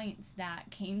just points that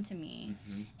came to me,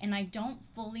 and I don't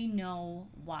fully know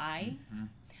why,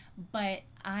 but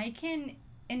I can,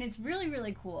 and it's really,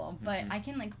 really cool, but I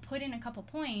can like put in a couple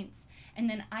points, and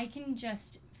then I can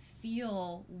just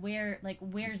feel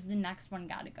where's the next one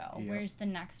gotta go? Yep. Where's the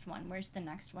next one? Where's the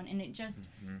next one? And it just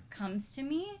comes to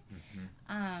me.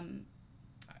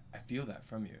 I feel that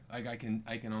from you. Like I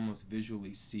can almost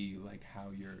visually see like how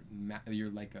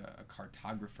you're like a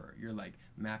cartographer. You're like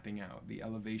mapping out the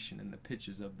elevation and the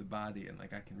pitches of the body, and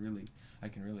like I can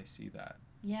really see that.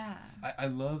 Yeah. I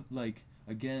love, like,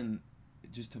 again,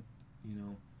 just to,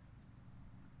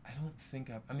 I don't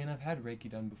think I've had Reiki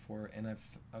done before, and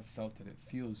I've felt that it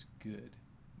feels good.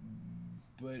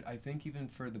 But I think even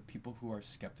for the people who are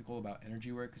skeptical about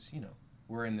energy work, because,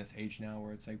 we're in this age now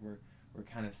where it's like we're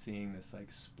kind of seeing this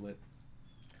like split.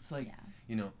 It's like,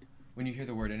 when you hear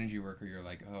the word energy worker, you're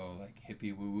like, oh, like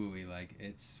hippie woo-woo-y, like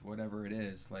it's whatever it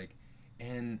is, like,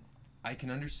 and I can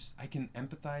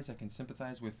empathize, I can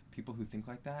sympathize with people who think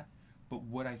like that, but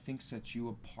what I think sets you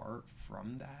apart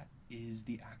from that is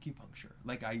the acupuncture.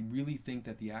 Like, I really think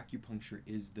that the acupuncture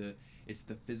is it's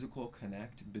the physical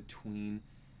connect between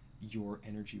your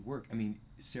energy work. I mean,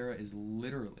 Sarah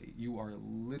you are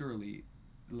literally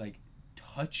like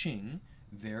touching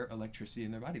their electricity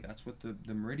in their body. That's what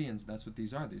the meridians, that's what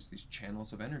these are. There's these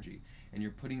channels of energy. And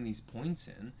you're putting these points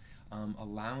in,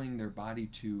 allowing their body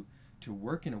to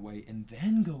work in a way, and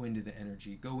then go into the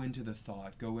energy, go into the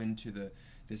thought, go into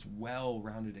this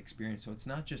well-rounded experience. So it's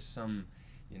not just some,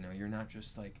 you're not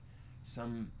just like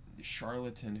some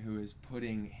charlatan who is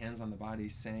putting hands on the body,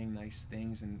 saying nice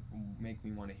things and make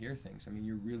me want to hear things. I mean,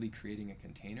 you're really creating a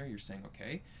container. You're saying,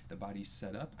 okay, the body's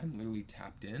set up. I'm literally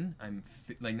tapped in. I'm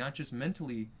like not just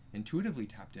mentally, intuitively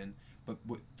tapped in, but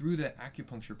through the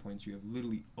acupuncture points, you have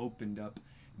literally opened up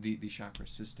the chakra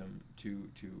system to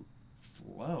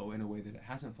flow in a way that it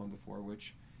hasn't flown before,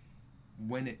 which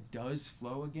when it does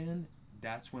flow again,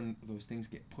 that's when those things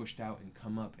get pushed out and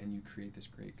come up, and you create this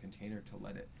great container to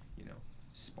let it,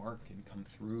 spark and come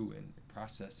through and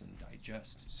process and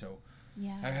digest. So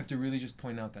yeah. I have to really just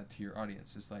point out that to your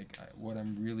audience is like what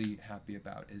I'm really happy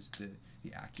about is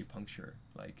the acupuncture.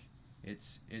 Like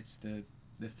it's the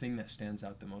thing that stands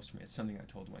out the most for me. It's something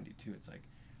I told Wendy too. It's like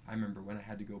I remember when I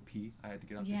had to go pee, I had to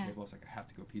get off the table. I was like, I have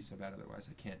to go pee so bad, otherwise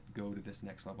I can't go to this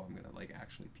next level. I'm gonna like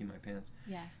actually pee my pants.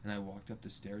 Yeah. And I walked up the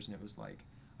stairs and it was like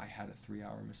I had a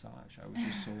 3-hour massage. I was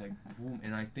just so like boom.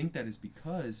 And I think that is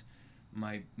because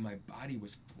my body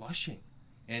was flushing,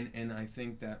 and I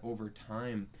think that over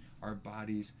time our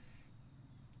bodies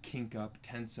kink up,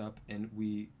 tense up, and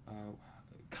we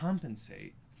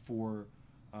compensate for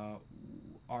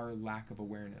our lack of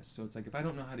awareness. So it's like if I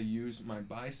don't know how to use my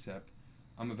bicep,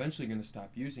 I'm eventually going to stop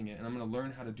using it, and I'm going to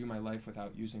learn how to do my life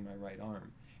without using my right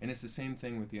arm. And it's the same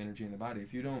thing with the energy in the body.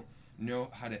 If you don't know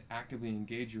how to actively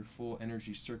engage your full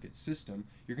energy circuit system,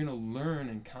 you're going to learn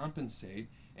and compensate,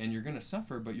 and you're going to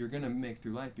suffer, but you're going to make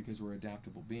through life because we're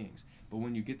adaptable beings. But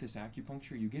when you get this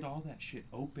acupuncture, you get all that shit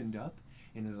opened up,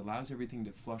 and it allows everything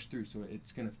to flush through. So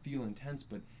it's going to feel intense,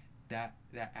 but that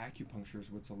acupuncture is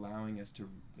what's allowing us to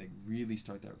like really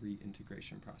start that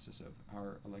reintegration process of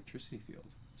our electricity field.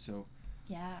 So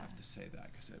yeah, I have to say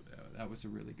that because that was a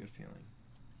really good feeling.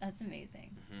 That's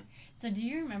amazing. Mm-hmm. So do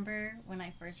you remember when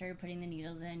I first started putting the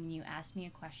needles in, you asked me a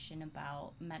question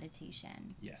about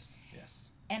meditation? Yes.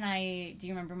 And do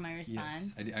you remember my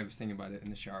response? Yes, I was thinking about it in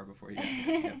the shower before you got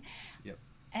there. Yep.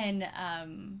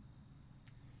 And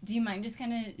do you mind just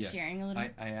kind of sharing a little?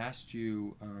 I asked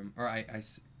you,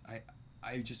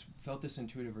 I just felt this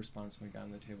intuitive response when we got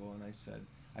on the table, and I said,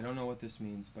 I don't know what this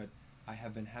means, but I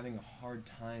have been having a hard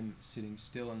time sitting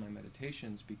still in my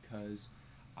meditations because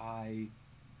I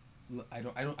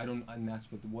don't, and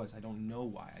that's what it was. I don't know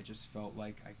why. I just felt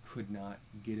like I could not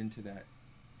get into that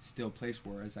still place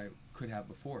whereas I could have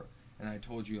before. And I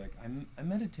told you, like, I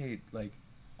meditate, like,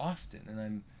 often,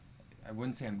 and I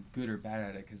wouldn't say I'm good or bad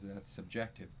at it because that's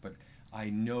subjective, but I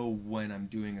know when I'm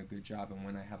doing a good job and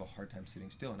when I have a hard time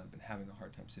sitting still, and I've been having a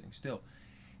hard time sitting still.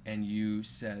 And you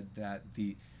said that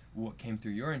what came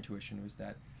through your intuition was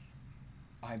that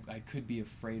I could be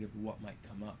afraid of what might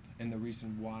come up, and the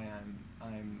reason why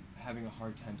I'm having a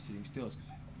hard time sitting still is because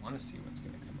I don't want to see what's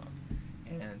going to come up.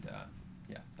 And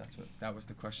that was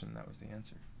the question. That was the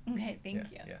answer. Okay,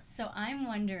 thank you. Yeah. So I'm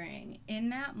wondering, in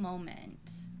that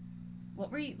moment,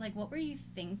 what were you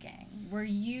thinking? Were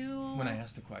you when I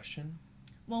asked the question?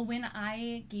 Well, when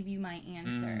I gave you my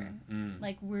answer,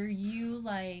 like, were you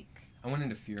like? I went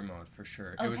into fear mode for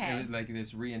sure. Okay. It was like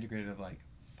this reintegrated of like,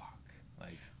 fuck,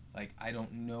 like I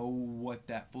don't know what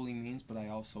that fully means, but I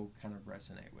also kind of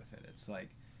resonate with it. It's like,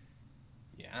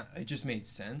 yeah, it just made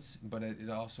sense, but it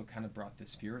also kind of brought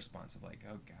this fear response of like,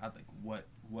 oh God, like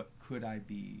what could I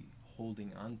be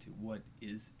holding on to? What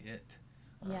is it?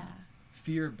 Yeah.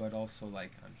 Fear, but also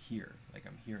like I'm here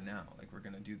now. Like we're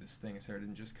gonna do this thing. Sarah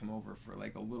didn't just come over for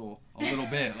like a little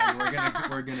bit. Like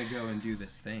we're gonna go and do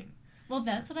this thing. Well,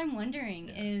 that's what I'm wondering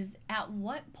is at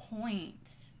what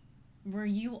point were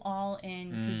you all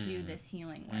in to do this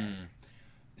healing work?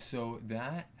 So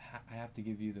that I have to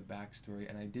give you the backstory,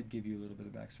 and I did give you a little bit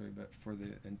of backstory, but for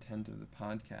the intent of the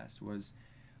podcast was,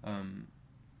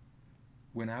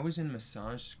 when I was in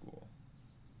massage school,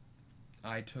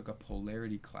 I took a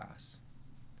polarity class,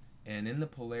 and in the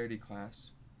polarity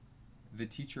class, the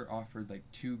teacher offered like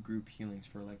 2 group healings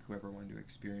for like whoever wanted to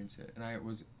experience it, and I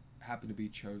happened to be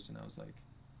chosen. I was like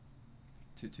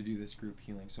to do this group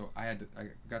healing, so I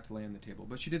got to lay on the table.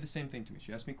 But she did the same thing to me.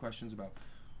 She asked me questions about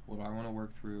what do I want to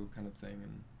work through, kind of thing,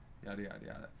 and yada yada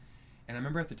yada. And I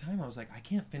remember at the time I was like, I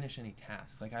can't finish any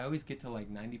tasks. Like I always get to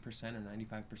like 90% or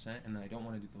 95%, and then I don't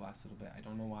want to do the last little bit. I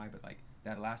don't know why, but like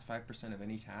that last 5% of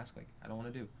any task, like I don't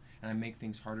want to do, and I make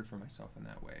things harder for myself in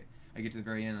that way. I get to the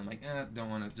very end, I'm like, don't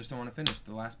want to finish.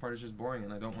 The last part is just boring,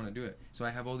 and I don't want to do it. So I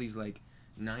have all these like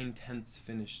 9/10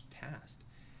 finished tasks,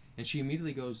 and she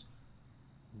immediately goes,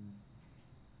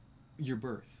 your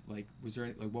birth, like, was there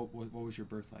any, like, what was your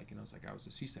birth like? And I was like, I was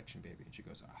a C-section baby. And she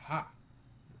goes, aha.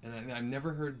 And I've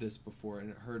never heard this before,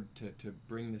 and to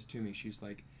bring this to me, she's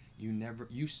like,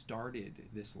 you started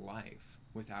this life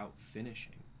without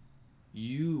finishing.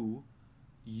 You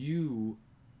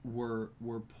were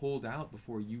pulled out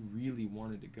before you really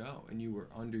wanted to go, and you were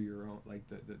under your own, like,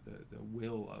 the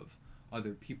will of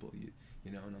other people,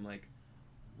 you know. And I'm like,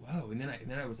 whoa. And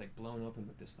then I was like blown open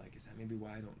with this, like, is that maybe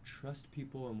why I don't trust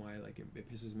people, and why, like, it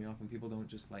pisses me off when people don't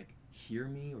just, like, hear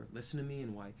me or listen to me,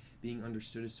 and why being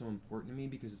understood is so important to me?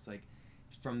 Because it's like,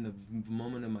 from the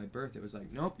moment of my birth, it was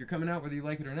like, nope, you're coming out whether you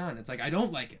like it or not. And it's like, I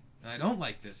don't like it, I don't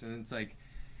like this. And it's like,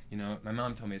 you know, my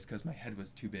mom told me it's because my head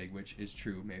was too big, which is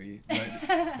true, maybe,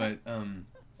 but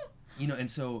you know. And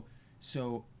so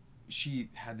she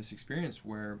had this experience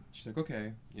where she's like,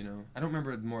 okay, you know, I don't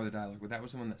remember more of the dialogue, but that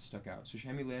was the one that stuck out. So she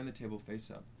had me lay on the table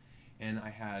face up, and I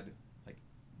had like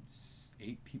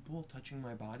 8 people touching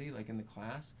my body, like, in the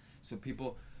class. So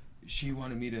she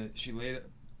laid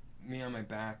me on my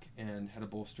back and had a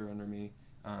bolster under me.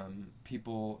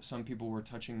 Some people were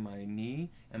touching my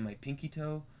knee and my pinky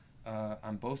toe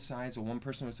on both sides. So one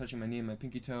person was touching my knee and my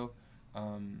pinky toe.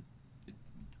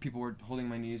 People were holding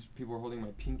my knees, people were holding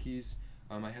my pinkies.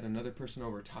 I had another person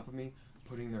over top of me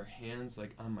putting their hands,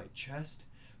 like, on my chest.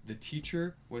 The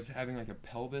teacher was having, like, a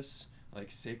pelvis,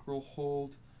 like, sacral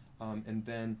hold. And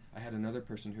then I had another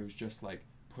person who was just, like,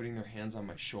 putting their hands on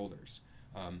my shoulders.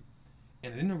 And I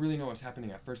didn't really know what was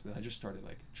happening at first, but I just started,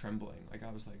 like, trembling. Like,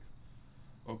 I was like,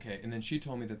 okay. And then she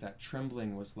told me that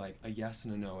trembling was like a yes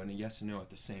and a no, and a yes and no at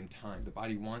the same time. The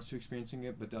body wants to experiencing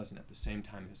it, but doesn't at the same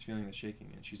time. It's feeling the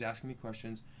shaking. And she's asking me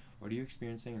questions. What are you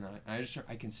experiencing? And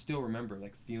I can still remember,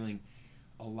 like, feeling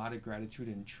a lot of gratitude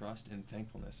and trust and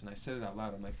thankfulness. And I said it out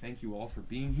loud. I'm like, thank you all for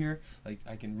being here. Like,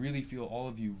 I can really feel all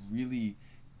of you really,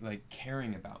 like,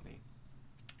 caring about me.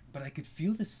 But I could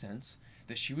feel the sense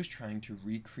that she was trying to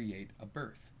recreate a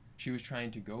birth. She was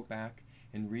trying to go back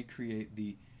and recreate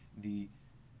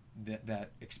that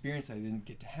experience that I didn't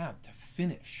get to have, to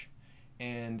finish.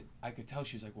 And I could tell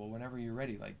she's like, well, whenever you're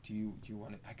ready, like, do you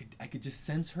want to? I could just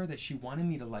sense her that she wanted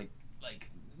me to like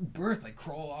birth, like,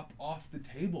 crawl up off the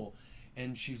table.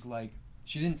 And she's like,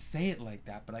 she didn't say it like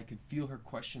that, but I could feel her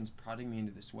questions prodding me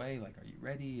into this way, like, are you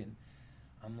ready? And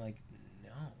I'm like,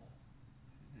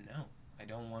 no, I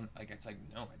don't want, like, it's like,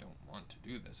 no, I don't want to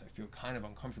do this. I feel kind of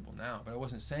uncomfortable now, but I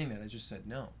wasn't saying that. I just said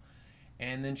no.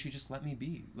 And then she just let me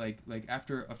be. Like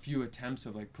after a few attempts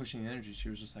of, like, pushing the energy, she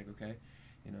was just like, okay,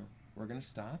 you know, we're gonna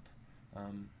stop.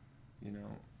 You know,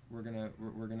 we're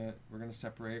gonna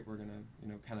separate. We're gonna, you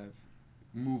know, kind of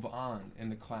move on in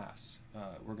the class.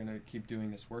 We're gonna keep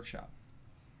doing this workshop.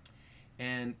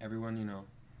 And everyone, you know,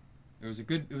 it was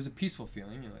a peaceful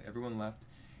feeling. You know, everyone left,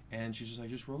 and she's just like,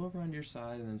 just roll over onto your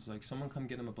side, and then it's like, someone come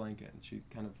get him a blanket. And she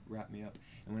kind of wrapped me up.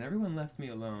 And when everyone left me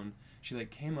alone, she,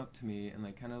 like, came up to me and,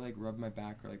 like, kind of, like, rubbed my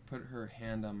back, or, like, put her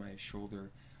hand on my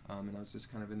shoulder. And I was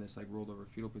just kind of in this, like, rolled over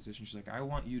fetal position. She's like, I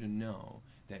want you to know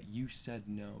that you said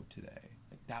no today.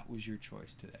 Like, that was your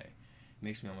choice today. It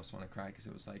makes me almost want to cry, because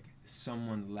it was like,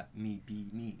 someone let me be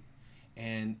me.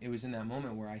 And it was in that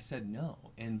moment where I said no,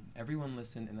 and everyone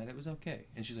listened, and that it was okay.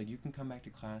 And she's like, you can come back to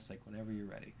class, like, whenever you're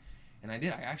ready. And I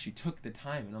did. I actually took the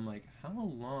time, and I'm like, how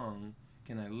long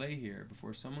can I lay here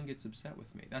before someone gets upset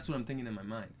with me? That's what I'm thinking in my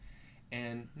mind.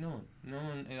 And no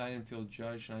one, and I didn't feel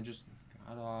judged, and I just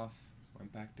got off,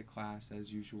 went back to class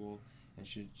as usual. And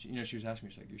she you know, she was asking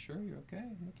me, she's like, you sure you're okay?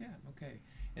 I'm like, yeah, I'm okay.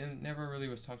 And never really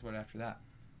was talked about after that.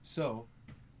 So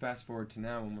fast forward to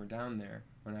now, when we're down there,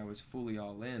 when I was fully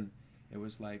all in, it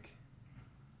was like,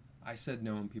 I said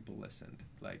no and people listened.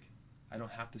 Like, I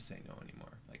don't have to say no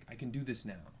anymore. Like, I can do this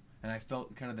now. And I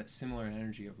felt kind of that similar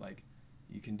energy of, like,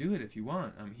 you can do it if you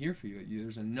want. I'm here for you.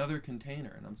 There's another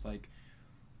container. And I was like,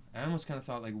 I almost kind of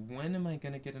thought, like, when am I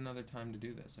going to get another time to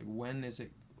do this? Like, when is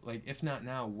it, like, if not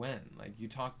now, when? Like, you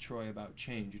talk, Troy, about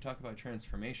change. You talk about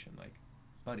transformation. Like,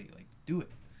 buddy, like, do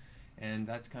it. And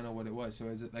that's kind of what it was. So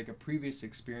is it like a previous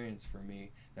experience for me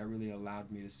that really allowed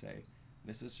me to say,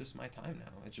 this is just my time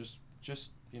now. It's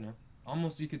just, you know,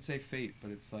 almost you could say fate, but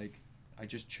it's like, I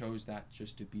just chose that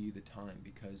just to be the time,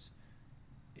 because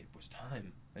it was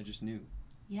time. I just knew.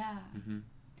 Yeah. Mm-hmm.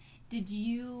 Did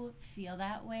you feel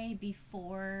that way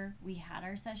before we had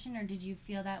our session, or did you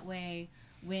feel that way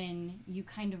when you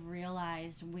kind of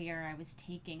realized where I was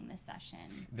taking the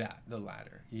session? The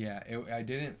latter. Yeah. I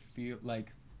didn't feel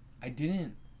like, I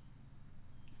didn't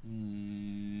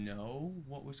know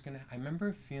what was going to, I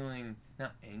remember feeling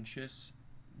not anxious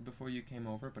before you came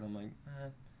over, but I'm like,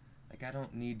 like, I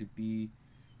don't need to be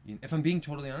if I'm being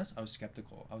totally honest, I was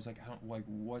skeptical. I was like, I don't like,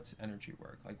 what's energy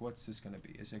work? Like, what's this gonna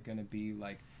be? Is it gonna be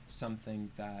like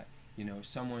something that,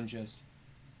 someone just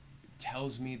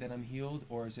tells me that I'm healed,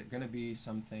 or is it gonna be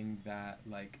something that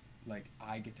like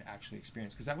I get to actually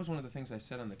experience? Because that was one of the things I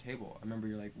said on the table. I remember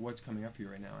you're like, what's coming up for you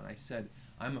right now? And I said,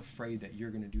 I'm afraid that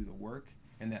you're gonna do the work,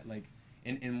 and that like,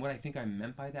 and what I think I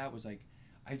meant by that was like,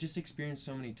 I just experienced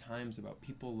so many times about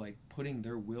people like putting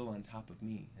their will on top of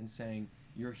me and saying,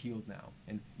 you're healed now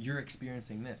and you're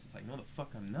experiencing this. It's like, no, the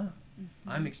fuck I'm not.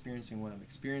 I'm experiencing what I'm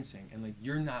experiencing, and like,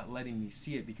 you're not letting me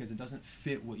see it because it doesn't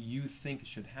fit what you think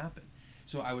should happen.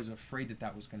 So I was afraid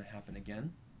that was going to happen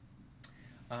again.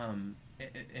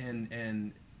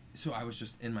 And so I was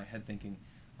just in my head thinking,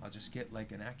 I'll just get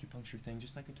like an acupuncture thing,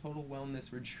 just like a total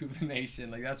wellness rejuvenation.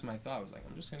 Like, that's my thought. I was like,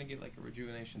 I'm just going to get like a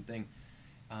rejuvenation thing.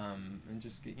 And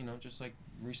just get, just like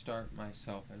restart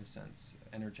myself in a sense,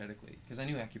 energetically, because I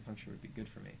knew acupuncture would be good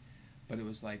for me. But it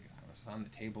was like, I was on the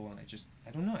table and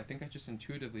I don't know, I think I just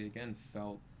intuitively again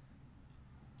felt,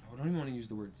 I don't even want to use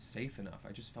the word safe enough.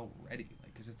 I just felt ready,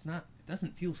 like, because it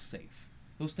doesn't feel safe.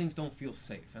 Those things don't feel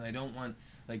safe, and I don't want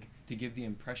like to give the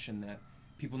impression that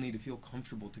people need to feel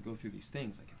comfortable to go through these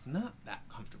things. Like, it's not that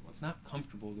comfortable. It's not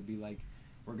comfortable to be like,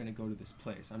 we're gonna go to this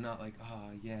place. I'm not like,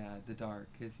 oh yeah, the dark,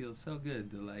 it feels so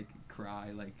good to like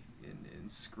cry like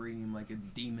and scream like a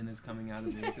demon is coming out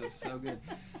of me. It feels so good.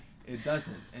 It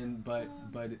doesn't. And but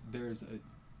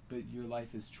your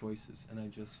life is choices, and I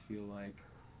just feel like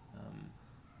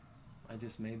I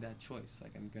just made that choice.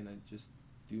 Like, I'm gonna just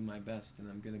do my best, and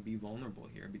I'm gonna be vulnerable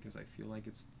here because I feel like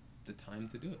it's the time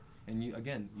to do it. And you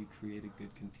create a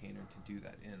good container to do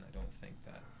that in. I don't think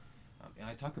that and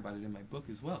I talk about it in my book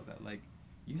as well, that like,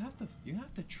 you have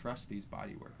to trust these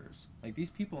body workers. Like, these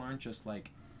people aren't just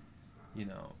like,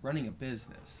 running a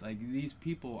business. Like, these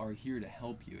people are here to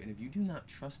help you, and if you do not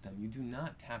trust them, you do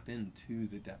not tap into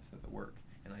the depth of the work.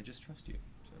 And I just trust you.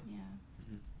 So. Yeah.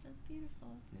 Mm-hmm. That's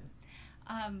beautiful.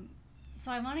 Yeah.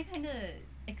 So I want to kind of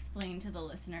explain to the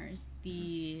listeners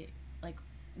the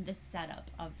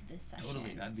setup of this session.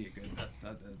 Totally, that'd be a good.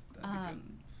 That'd be good.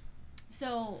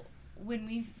 So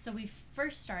we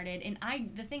first started, and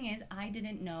the thing is, I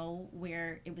didn't know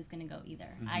where it was going to go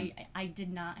either. Mm-hmm. I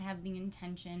did not have the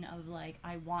intention of like,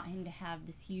 I want him to have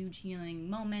this huge healing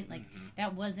moment. Like,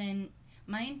 that wasn't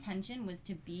my intention. Was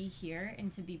to be here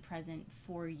and to be present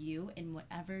for you in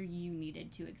whatever you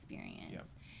needed to experience. Yep.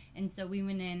 And so we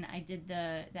went in, I did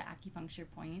the acupuncture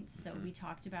points. So we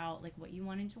talked about like what you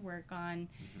wanted to work on.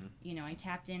 I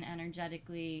tapped in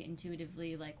energetically,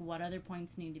 intuitively, like what other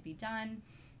points need to be done.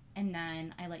 And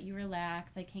then I let you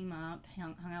relax. I came up,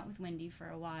 hung out with Wendy for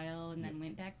a while, and then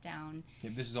went back down.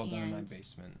 Yeah, this is all done in my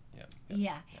basement.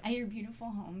 Yeah. At your beautiful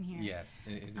home here. Yes,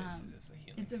 it is. It is a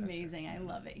healing It's amazing. Center. I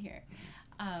love it here.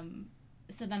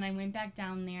 So then I went back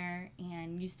down there,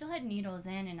 and you still had needles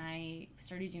in, and I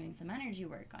started doing some energy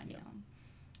work on you.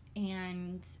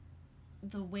 And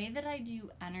the way that I do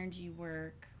energy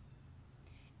work,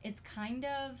 it's kind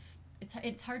of...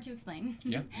 It's hard to explain.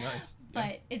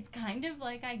 But it's kind of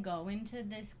like I go into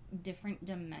this different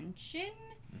dimension,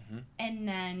 and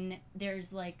then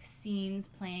there's like scenes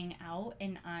playing out,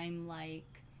 and I'm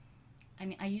like,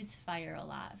 I use fire a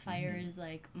lot. Fire is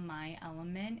like my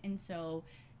element, and so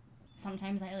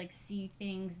sometimes I like see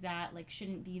things that like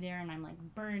shouldn't be there, and I'm like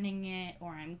burning it,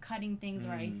 or I'm cutting things,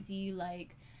 or I see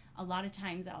like, a lot of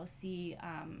times I'll see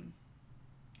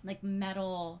like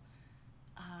metal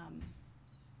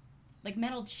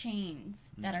chains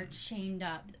that are chained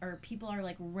up, or people are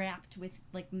like wrapped with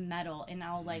like metal, and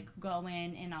I'll like go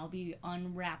in and I'll be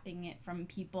unwrapping it from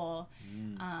people.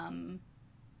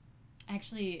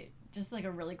 Actually, just like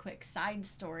a really quick side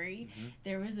story,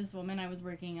 there was this woman I was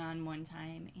working on one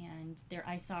time, and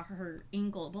I saw her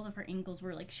ankle, both of her ankles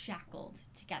were like shackled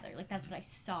together. Like, that's what I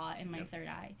saw in my third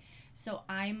eye. So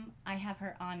I have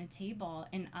her on a table,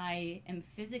 and I am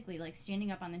physically like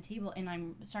standing up on the table, and I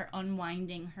start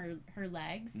unwinding her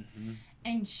legs,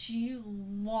 and she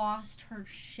lost her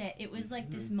shit. It was like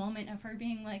this moment of her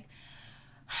being like,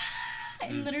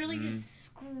 and literally just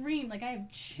screamed. Like, I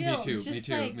have chills.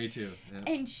 Me too. Yeah.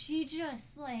 And she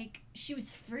just like, she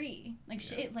was free. Like,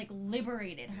 it like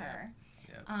liberated her.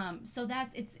 Yeah. So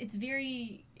it's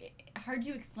very hard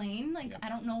to explain. Like, I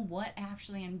don't know what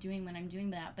actually I'm doing when I'm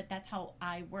doing that, but that's how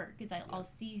I work, is I'll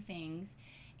see things.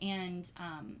 And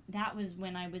that was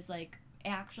when I was like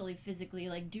actually physically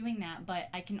like doing that, but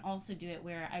I can also do it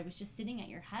where I was just sitting at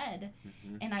your head,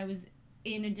 and I was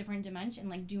in a different dimension,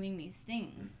 like doing these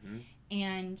things.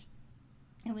 And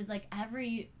it was like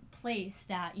every place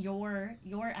that your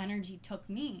energy took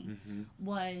me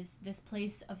was this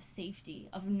place of safety,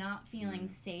 of not feeling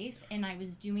safe, and I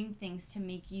was doing things to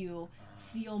make you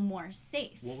feel more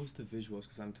safe. What was the visuals?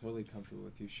 Because I'm totally comfortable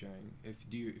with you sharing.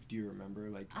 Do you remember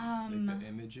like the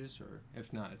images, or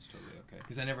if not, it's totally okay.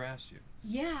 Because I never asked you.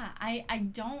 Yeah, I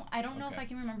don't know if I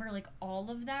can remember like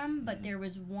all of them, but there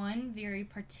was one very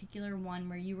particular one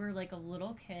where you were like a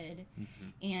little kid,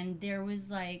 and there was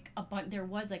like a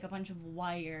bunch of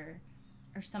wire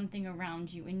or something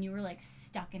around you, and you were like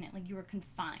stuck in it, like you were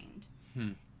confined.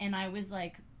 And I was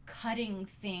like cutting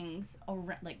things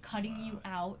around, like cutting you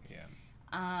out. Yeah.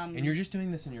 And you're just doing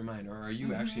this in your mind, or are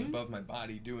you actually above my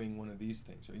body doing one of these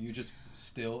things? Or are you just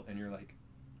still and you're like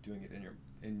doing it in your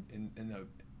in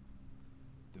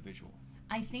the visual?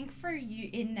 I think for you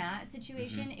in that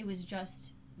situation it was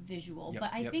just visual.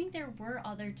 But I think there were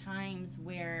other times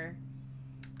where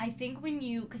I think when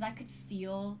you, because I could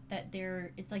feel that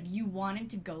it's like you wanted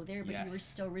to go there, but you were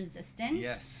still resistant.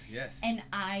 Yes. And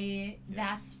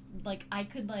that's like, I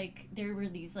could like, there were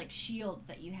these like shields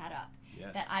that you had up.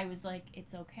 That I was like,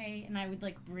 it's okay, and I would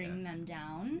like bring them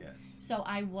down. So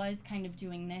I was kind of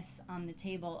doing this on the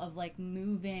table of like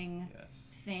moving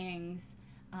things.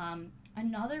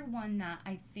 Another one that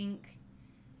I think,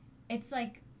 it's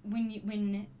like when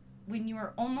you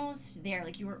were almost there,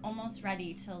 like you were almost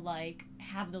ready to like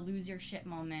have the lose your shit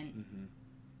moment.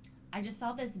 I just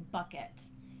saw this bucket,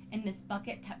 and this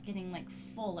bucket kept getting like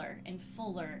fuller and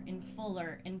fuller and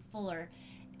fuller and fuller.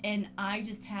 And I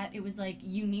just it was like,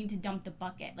 you need to dump the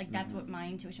bucket. Like, that's what my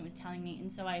intuition was telling me.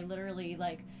 And so I literally,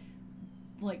 like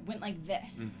went like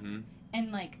this.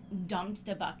 And, like, dumped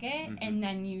the bucket. And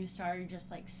then you started just,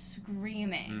 like,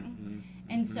 screaming.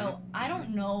 And so I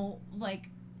don't know, like,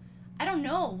 I don't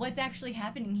know what's actually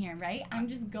happening here, right? I'm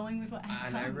just going with what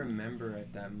happens. And I remember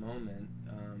at that moment,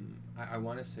 I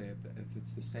want to say if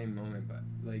it's the same moment, but,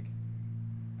 like,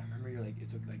 I remember you're like,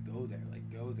 it's like, go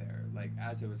there, like,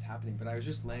 as it was happening. But I was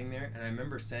just laying there, and I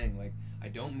remember saying, like, I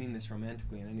don't mean this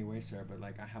romantically in any way, Sarah, but,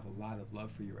 like, I have a lot of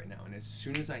love for you right now. And as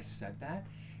soon as I said that,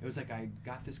 it was like I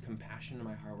got this compassion in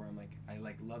my heart where I'm like, I,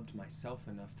 like, loved myself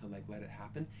enough to, like, let it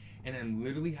happen. And I'm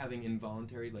literally having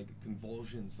involuntary, like,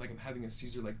 convulsions. Like, I'm having a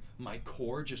seizure. Like, my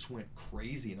core just went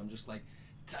crazy, and I'm just, like,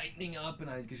 tightening up, and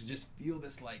I just feel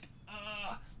this, like,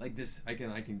 like this. I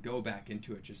can go back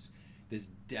into it, just this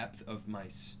depth of my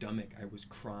stomach. I was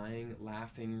crying,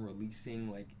 laughing, releasing,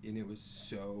 like, and it was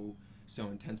so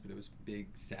intense, but it was big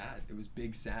sad. It was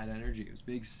big sad energy. It was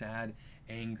big sad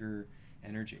anger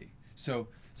energy. So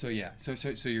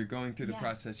you're going through the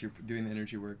process. You're doing the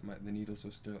energy work. The needles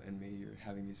are still in me. You're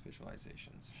having these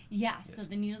visualizations. Yes. So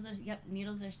the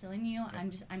needles are still in you.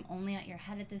 I'm only at your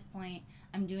head at this point.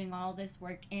 I'm doing all this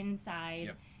work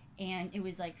inside. And it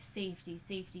was like safety.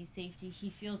 He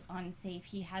feels unsafe.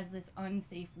 He has this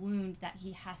unsafe wound that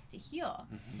he has to heal.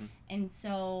 And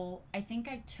so I think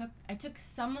I took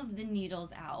some of the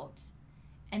needles out,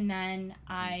 and then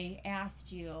I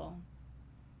asked you,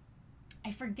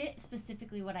 I forget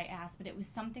specifically what I asked, but it was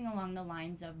something along the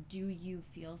lines of, do you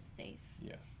feel safe?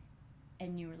 Yeah.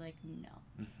 And you were like,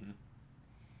 no.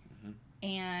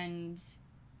 And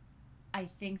I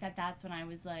think that's when I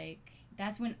was like,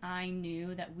 that's when I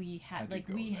knew that we had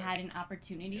had an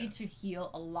opportunity to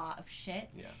heal a lot of shit.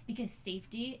 Because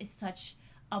safety is such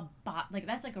a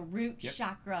that's like a root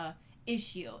chakra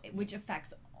issue, which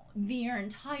affects your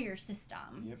entire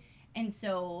system. And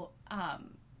so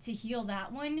to heal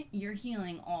that one, you're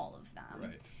healing all of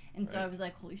them. And so I was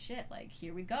like, holy shit, like,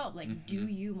 here we go. Like, do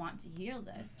you want to heal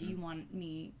this? Do you want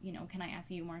me, can I ask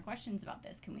you more questions about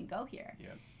this? Can we go here?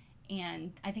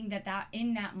 And I think that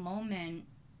in that moment,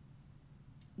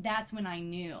 that's when I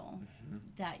knew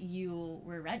that you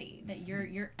were ready, that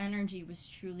your energy was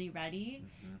truly ready,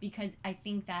 because I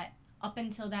think that up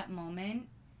until that moment,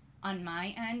 on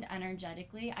my end,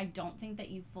 energetically, I don't think that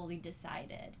you fully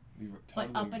decided. But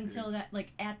up until that,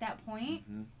 like, at that point,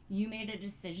 you made a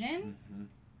decision,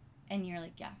 and you're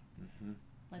like,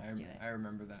 let's do it. I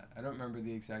remember that. I don't remember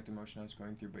the exact emotion I was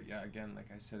going through, but yeah, again, like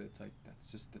I said, it's like,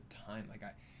 that's just the time.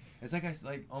 It's like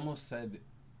I almost said,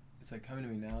 it's like coming to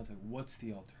me now, it's like, what's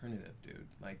the alternative, dude?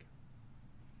 Like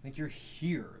you're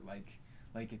here, like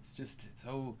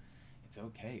it's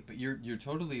okay. But you're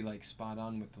totally, like, spot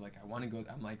on with the, like, I want to go.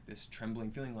 I'm like this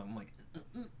trembling feeling. I'm like,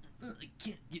 I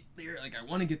can't get there. Like, I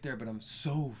want to get there, but I'm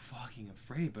so fucking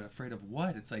afraid. But afraid of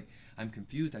what? It's like, I'm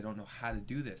confused. I don't know how to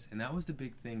do this. And that was the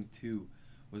big thing too,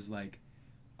 was like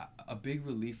a big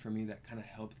relief for me that kind of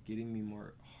helped getting me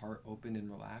more heart open and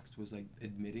relaxed, was like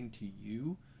admitting to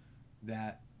you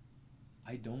that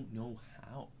I don't know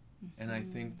how. And I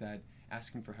think that,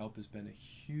 asking for help has been a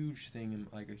huge thing, and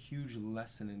like a huge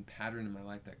lesson and pattern in my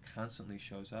life that constantly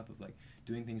shows up, of like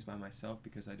doing things by myself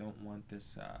because I don't want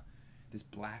this this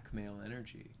blackmail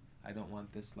energy. I don't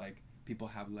want this, like, people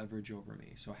have leverage over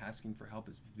me. So asking for help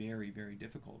is very, very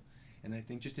difficult. And I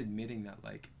think just admitting that,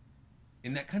 like,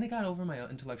 and that kind of got over my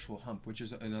intellectual hump, which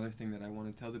is another thing that I want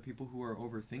to tell the people who are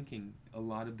overthinking a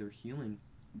lot of their healing,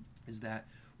 is that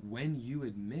when you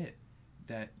admit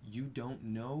that you don't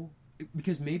know,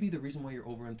 because maybe the reason why you're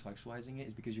over intellectualizing it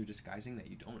is because you're disguising that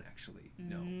you don't actually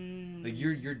know. Like,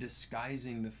 you're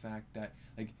disguising the fact that,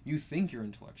 like, you think you're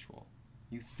intellectual.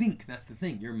 You think, that's the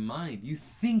thing, your mind, you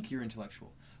think you're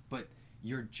intellectual, but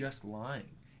you're just lying.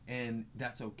 And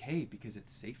that's okay because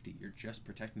it's safety. You're just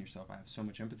protecting yourself. I have so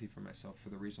much empathy for myself for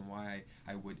the reason why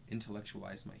I would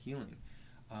intellectualize my healing.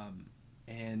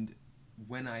 And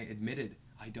when I admitted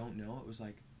I don't know, it was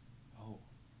like, oh,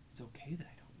 it's okay that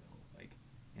I don't know. Like,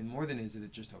 and more than is it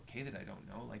just okay that I don't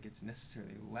know, like, it's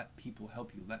necessarily let people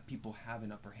help you, let people have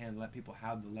an upper hand, let people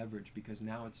have the leverage, because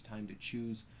now it's time to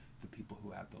choose the people who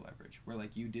have the leverage. Where,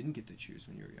 like, you didn't get to choose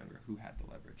when you were younger who had the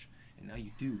leverage, and now you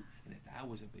do. And that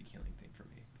was a big healing thing for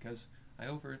me, because I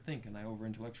overthink and I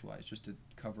over-intellectualize just to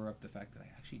cover up the fact that I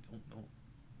actually don't know.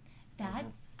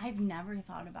 I've never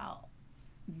thought about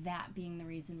that being the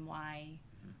reason why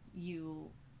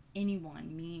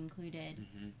anyone, me included,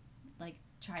 like,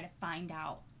 try to find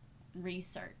out,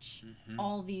 research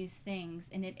all these things,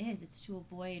 and it's to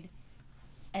avoid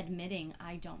admitting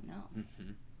I don't know.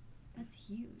 That's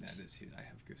huge. That is huge. I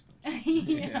have goosebumps.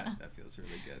 Yeah, that feels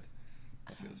really good.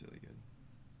 That feels really good.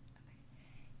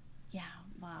 Yeah,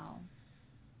 wow.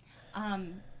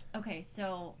 Okay,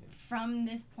 so from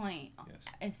this point,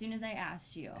 as soon as I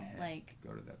asked you, like,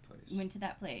 go to that place. Went to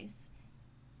that place,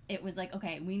 it was like,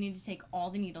 okay, we need to take all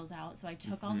the needles out. So I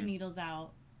took all the needles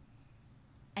out.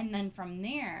 And then from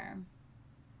there,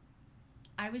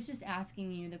 I was just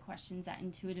asking you the questions that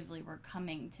intuitively were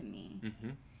coming to me.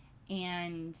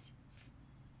 And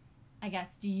I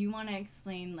guess, do you want to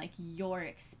explain, like, your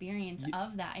experience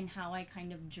of that and how I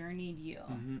kind of journeyed you?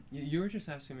 You were just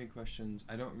asking me questions.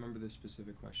 I don't remember the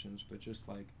specific questions, but just,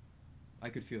 like, I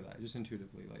could feel that, just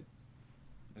intuitively. Like,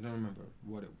 I don't remember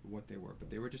what they were, but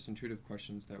they were just intuitive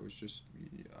questions that was just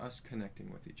us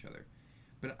connecting with each other.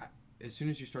 But as soon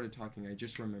as you started talking, I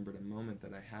just remembered a moment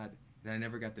that I had that I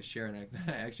never got to share, and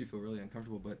I actually feel really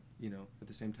uncomfortable, but, you know, at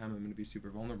the same time, I'm going to be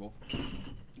super vulnerable.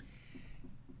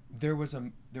 There was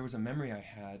a memory I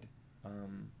had.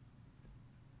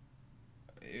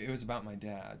 It was about my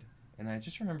dad, and I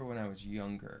just remember when I was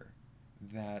younger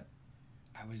that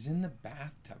I was in the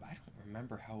bathtub. I don't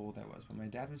remember how old I was, but my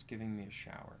dad was giving me a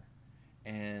shower,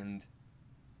 and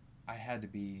I had to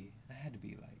be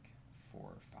like 4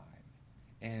 or 5,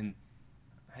 and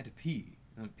I had to pee.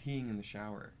 And I'm peeing in the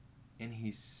shower, and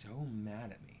he's so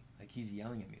mad at me. Like, he's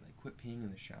yelling at me, like, quit peeing in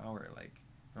the shower. Like,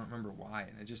 I don't remember why,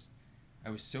 and I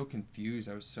was so confused.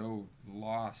 I was so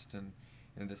lost, and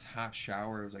this hot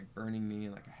shower was like burning me,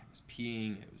 and like I was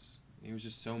peeing. He was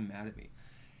just so mad at me,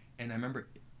 and I remember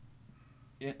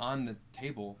on the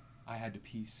table I had to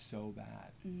pee so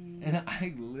bad, and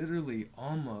I literally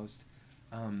almost,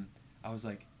 I was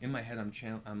like in my head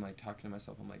I'm like talking to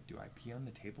myself. I'm like, do I pee on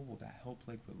the table? Will that help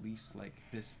like release like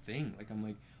this thing? Like I'm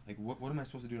like what am I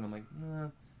supposed to do? And I'm like, nah.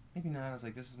 Maybe not. I was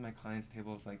like, this is my client's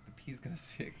table. It's like, the pee's going to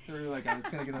stick through. Like, it's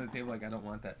going to get on the table. Like, I don't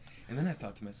want that. And then I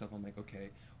thought to myself, I'm like, okay,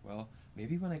 well,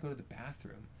 maybe when I go to the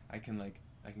bathroom, I can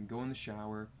go in the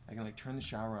shower. I can, like, turn the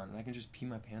shower on, and I can just pee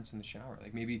my pants in the shower.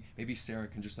 Like, maybe Sarah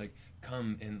can just, like,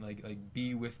 come and, like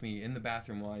be with me in the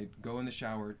bathroom while I go in the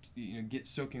shower, get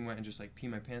soaking wet and just, like, pee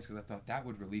my pants, because I thought that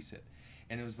would release it.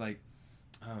 And it was like,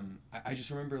 I just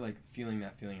remember, like, feeling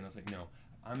that feeling, and I was like, no,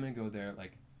 I'm going to go there,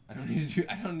 like, I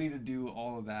don't need to do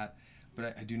all of that,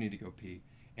 but I do need to go pee.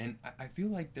 And I feel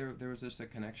like there was just a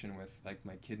connection with, like,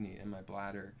 my kidney and my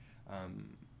bladder,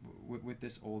 with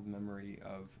this old memory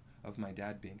of my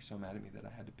dad being so mad at me that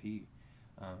I had to pee.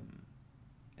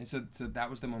 And so that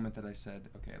was the moment that I said,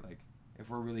 okay, like, if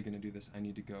we're really going to do this, I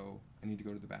need to go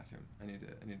to the bathroom. I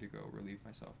need to go relieve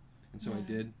myself. And so I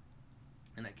did,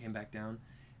 and I came back down,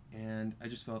 and I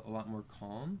just felt a lot more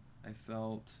calm. I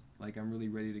felt like I'm really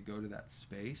ready to go to that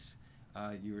space.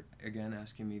 You were, again,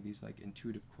 asking me these, like,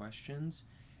 intuitive questions,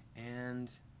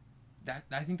 and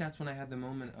I think that's when I had the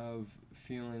moment of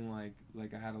feeling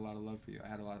like I had a lot of love for you. I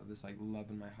had a lot of this, like, love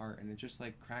in my heart, and it just,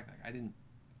 like, cracked.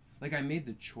 Like, I made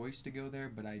the choice to go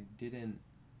there, but I didn't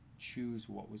choose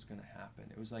what was going to happen.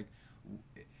 It was like,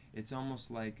 it's almost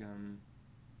like,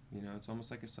 it's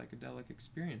almost like a psychedelic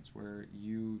experience where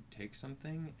you take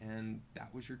something and that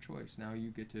was your choice. Now you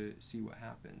get to see what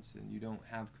happens, and you don't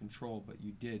have control, but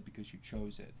you did because you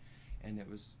chose it. and it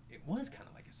was kind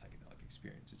of like a psychedelic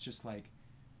experience. It's just like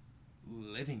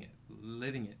living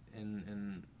it,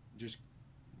 and just,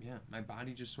 yeah, my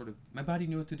body just sort of, my body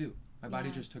knew what to do. My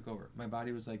body just took over. My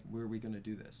body was like, where are we going to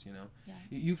do this, you know? Yeah.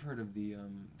 You've heard of the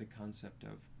concept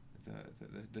of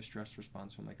the stress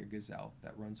response from like a gazelle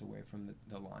that runs away from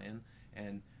the lion,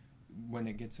 and when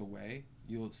it gets away,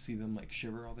 you'll see them like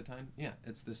shiver all the time. Yeah,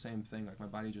 it's the same thing. Like my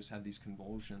body just had these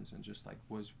convulsions and just like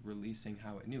was releasing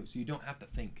how it knew. So you don't have to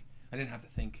think. I didn't have to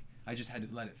think. I just had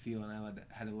to let it feel, and I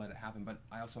had to let it happen. But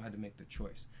I also had to make the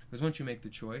choice, because once you make the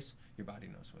choice, your body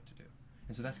knows what to do.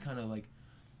 And so that's kind of like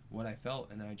what I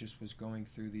felt, and I just was going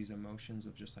through these emotions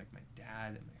of just like my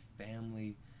dad and my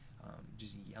family,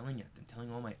 just yelling at them,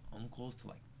 telling all my uncles to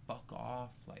like fuck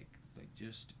off, like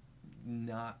just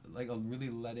not like really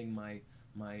letting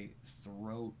my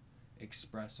throat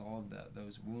express all of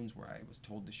those wounds where I was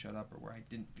told to shut up, or where I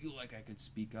didn't feel like I could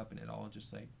speak up, and it all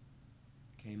just like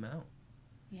came out.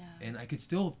 Yeah. And I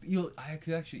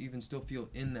could actually even still feel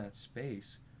in that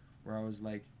space where I was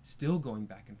like still going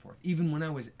back and forth. Even when I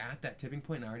was at that tipping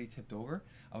point and I already tipped over,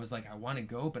 I was like, I want to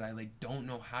go, but I like don't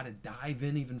know how to dive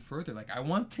in even further. Like I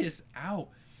want this out.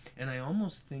 And I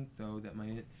almost think though that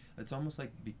it's almost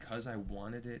like because I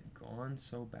wanted it gone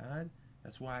so bad,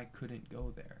 that's why I couldn't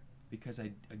go there. Because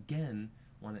I, again,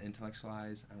 want to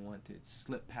intellectualize, I want to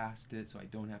slip past it so I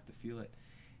don't have to feel it.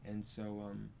 And so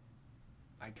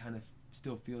I kind of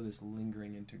still feel this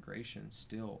lingering integration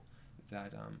still,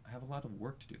 that I have a lot of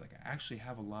work to do. Like I actually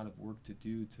have a lot of work to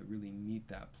do to really meet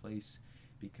that place,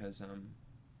 because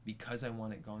I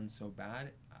want it gone so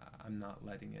bad, I'm not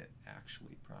letting it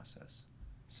actually process.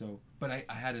 So, but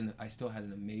I still had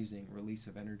an amazing release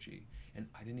of energy, and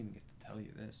I didn't even get to tell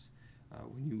you this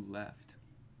when you left,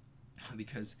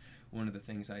 because one of the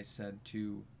things I said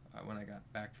to when I got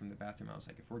back from the bathroom, I was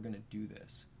like, if we're gonna do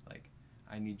this, like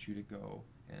I need you to go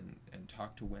and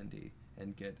talk to Wendy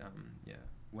and get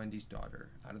Wendy's daughter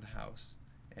out of the house,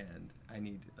 and I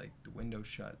need like the window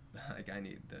shut, like I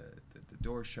need the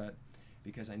door shut,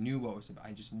 because I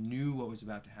just knew what was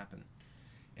about to happen.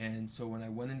 And so when I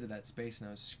went into that space and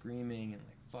I was screaming and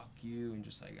like fuck you and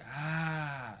just like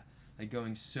like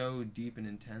going so deep and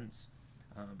intense,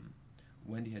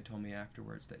 Wendy had told me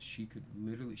afterwards that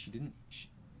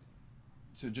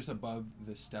so just above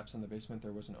the steps in the basement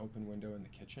there was an open window in the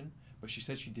kitchen, but she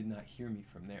said she did not hear me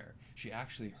from there. She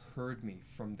actually heard me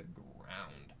from the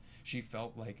ground. She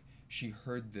felt like she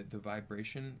heard the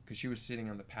vibration, because she was sitting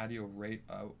on the patio right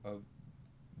out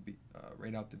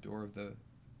the door of the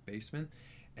basement,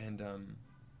 and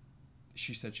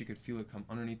she said she could feel it come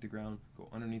underneath the ground, go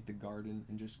underneath the garden,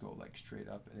 and just go like straight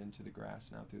up and into the grass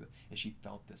and out through and she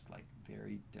felt this like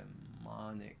very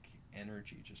demonic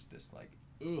energy, just this like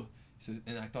ugh. So,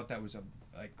 and I thought that was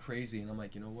like crazy, and I'm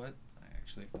like, you know what? I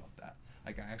actually felt that.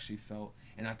 Like I actually felt,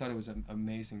 and I thought it was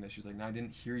amazing that she's like, no, I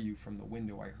didn't hear you from the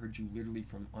window. I heard you literally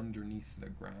from underneath the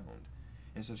ground.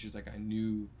 And so she's like, I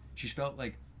knew. She felt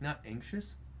like not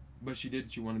anxious, but she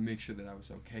wanted to make sure that I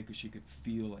was okay, because she could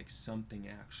feel like something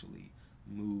actually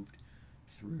moved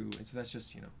through. And so that's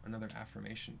just, another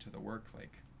affirmation to the work.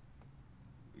 Like,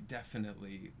 we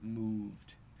definitely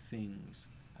moved things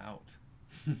out.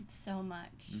 So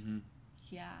much. Mm-hmm.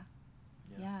 Yeah.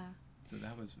 So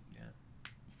that was,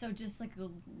 So just like a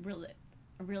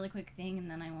really quick thing,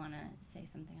 and then I want to say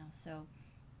something else. So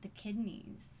the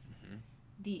kidneys. Mm-hmm.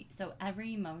 So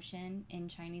every emotion in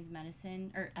Chinese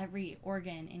medicine, or every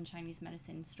organ in Chinese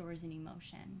medicine, stores an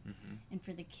emotion. Mm-hmm. And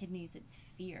for the kidneys, it's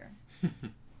fear.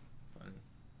 Funny.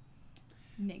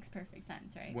 Makes perfect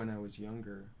sense, right? When I was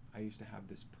younger, I used to have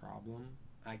this problem.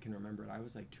 I can remember it. I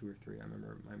was like 2 or 3. I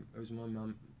remember it was my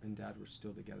mom and dad were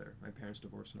still together. My parents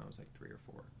divorced when I was like 3 or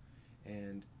 4.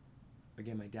 And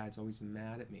again, my dad's always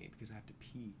mad at me because I have to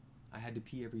pee. I had to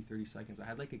pee every 30 seconds. I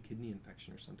had like a kidney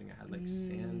infection or something. I had like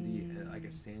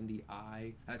a sandy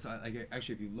eye. That's like,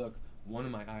 actually, if you look, one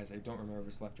of my eyes, I don't remember if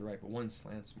it's left or right, but one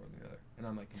slants more than the other, and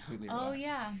I'm like completely relaxed. Oh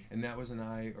yeah. And that was an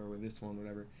eye, or with this one,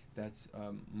 whatever, that's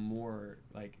more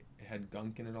like it had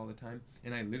gunk in it all the time.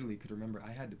 And I literally could remember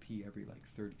I had to pee every like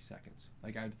 30 seconds.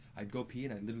 Like I'd go pee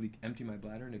and I'd literally empty my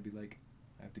bladder and it'd be like,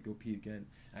 I have to go pee again.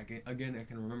 I can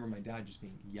remember my dad just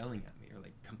yelling at me or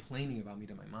like complaining about me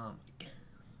to my mom. Like,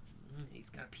 he's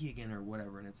got to pee again or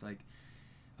whatever. And it's like,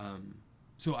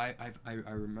 so I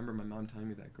remember my mom telling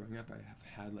me that growing up I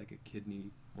have had like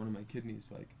one of my kidneys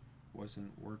like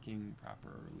wasn't working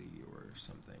properly or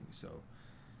something. So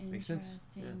makes sense.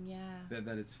 Yeah.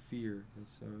 That it's fear.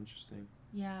 That's so interesting.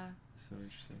 Yeah. So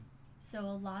interesting. So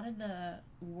a lot of the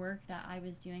work that I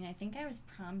was doing, I think I was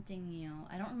prompting you.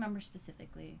 I don't remember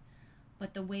specifically,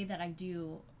 but the way that I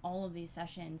do all of these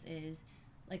sessions is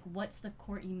Like, what's the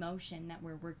core emotion that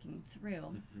we're working through?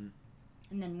 Mm-hmm.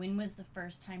 And then when was the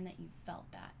first time that you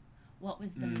felt that? What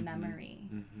was the Mm-hmm. memory?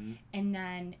 Mm-hmm. And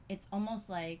then it's almost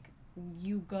like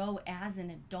you go as an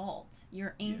adult.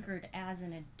 You're anchored as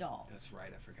an adult. That's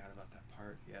right. I forgot about that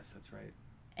part. Yes, that's right.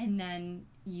 And then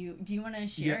do you want to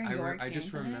share your experience? I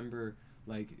just remember,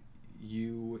 like,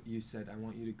 you said, I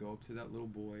want you to go up to that little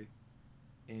boy,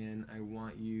 and I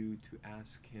want you to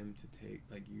ask him to take,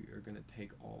 like, you are going to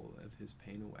take all of his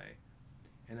pain away.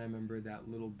 And I remember that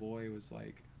little boy was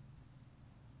like,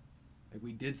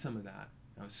 we did some of that.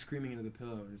 I was screaming into the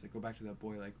pillow, and he's like, go back to that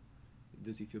boy, like,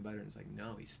 does he feel better? And it's like,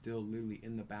 no, he's still literally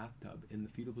in the bathtub, in the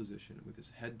fetal position, with his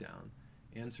head down,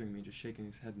 answering me, just shaking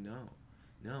his head,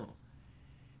 no.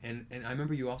 And I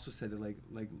remember you also said that,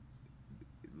 like,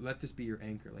 let this be your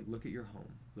anchor. Like, look at your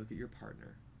home, look at your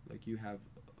partner. Like, you have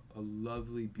a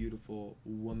lovely, beautiful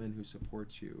woman who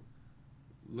supports you.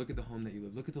 Look at the home that you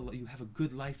live. Look at you have a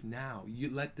good life now. You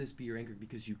let this be your anchor,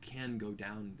 because you can go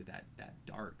down into that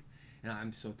dark. And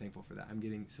I'm so thankful for that. I'm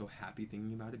getting so happy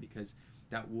thinking about it, because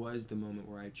that was the moment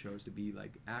where I chose to be,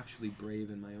 like, actually brave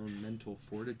in my own mental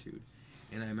fortitude.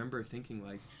 And I remember thinking,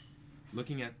 like,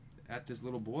 looking at this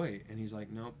little boy, and he's like,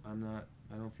 nope, I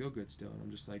don't feel good still. And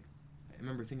I'm just like, I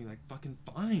remember thinking, like, fucking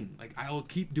fine. Like, I'll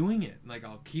keep doing it. Like,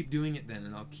 I'll keep doing it then,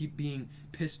 and I'll keep being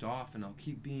pissed off, and I'll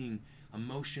keep being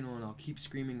emotional, and I'll keep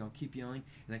screaming, I'll keep yelling.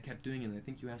 And I kept doing it. And I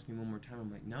think you asked me one more time.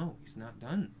 I'm like, no, he's not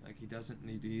done. Like,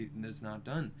 it's not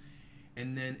done.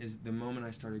 And then is the moment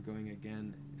I started going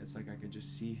again, it's like I could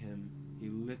just see him. He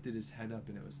lifted his head up,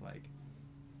 and it was like,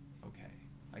 okay.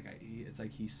 Like, it's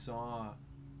like he saw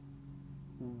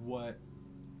what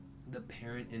the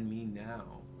parent in me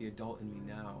now, the adult in me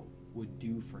now, would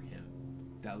do for him.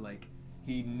 That, like,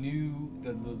 he knew,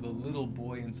 the little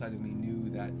boy inside of me knew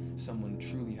that someone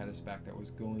truly had his back, that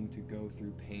was going to go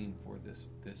through pain for this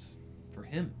for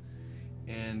him.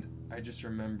 And I just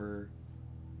remember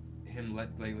him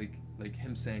like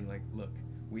him saying, like, look,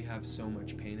 we have so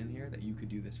much pain in here that you could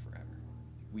do this forever.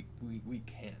 We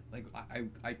can't. Like,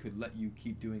 I could let you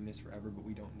keep doing this forever, but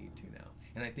we don't need to now.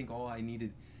 And I think all I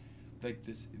needed, like,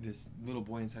 this little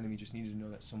boy inside of me just needed to know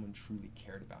that someone truly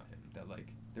cared about him. That,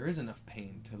 like, there is enough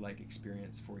pain to, like,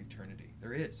 experience for eternity.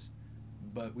 There is.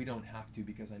 But we don't have to,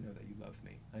 because I know that you love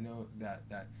me. I know that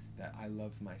I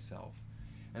love myself.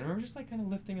 And I remember just, like, kind of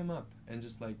lifting him up and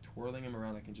just, like, twirling him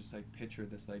around. I can just, like, picture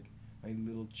this, like, my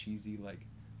little cheesy, like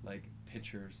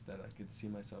pictures that I could see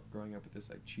myself growing up with this,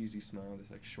 like, cheesy smile, this,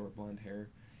 like, short blonde hair,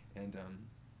 and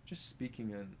just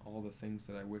speaking in all the things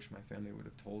that I wish my family would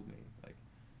have told me, like,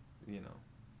 you know,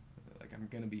 like, I'm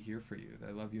gonna be here for you, that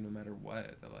I love you no matter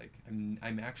what, that, like,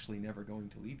 I'm actually never going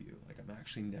to leave you, like, I'm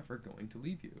actually never going to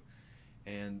leave you.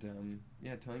 And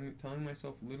telling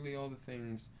myself literally all the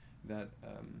things that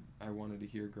I wanted to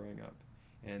hear growing up.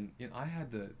 And, you know, I had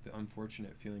the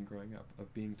unfortunate feeling growing up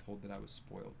of being told that I was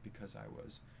spoiled because I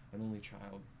was an only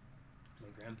child. My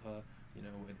grandpa, you know,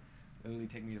 would literally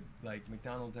take me to, like,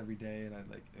 McDonald's every day, and I'd,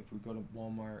 like, if we go to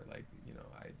Walmart, like, you know,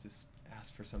 I just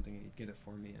ask for something and he'd get it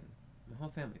for me, and my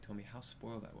whole family told me how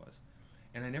spoiled I was.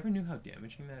 And I never knew how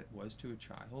damaging that was to a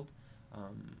child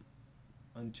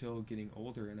until getting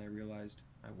older, and I realized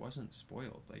I wasn't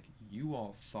spoiled. Like, you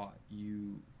all thought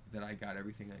that I got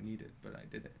everything I needed, but I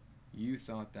didn't. You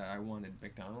thought that I wanted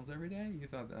McDonald's every day? You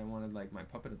thought that I wanted, like, my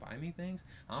puppet to buy me things?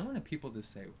 I wanted people to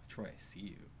say, Troy, I see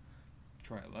you.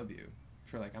 Troy, I love you.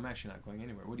 Troy, like, I'm actually not going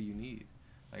anywhere. What do you need?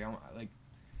 Like,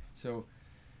 so,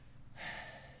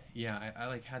 yeah, I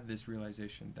like, had this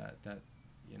realization that,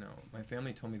 you know, my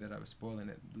family told me that I was spoiled, and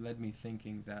it led me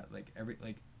thinking that, like,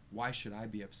 why should I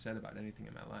be upset about anything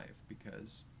in my life?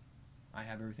 Because I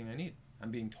have everything I need.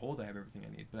 I'm being told I have everything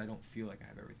I need, but I don't feel like I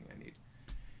have everything I need.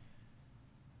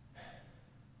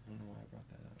 I don't know why I brought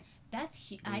that up.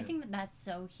 That's I think that's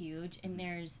so huge. And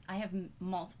I have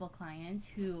multiple clients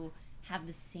who have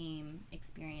the same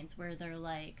experience where they're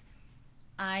like,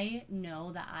 I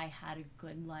know that I had a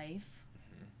good life,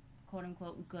 quote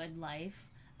unquote good life.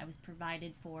 I was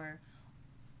provided for,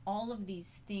 all of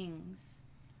these things,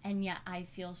 and yet I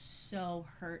feel so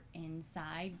hurt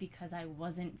inside because I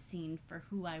wasn't seen for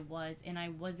who I was, and I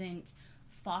wasn't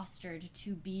fostered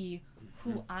to be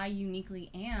who I uniquely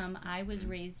am. I was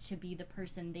raised to be the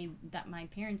person that my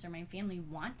parents or my family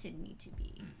wanted me to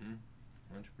be.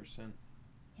 100%.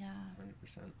 Yeah.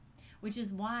 100%. Which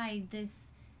is why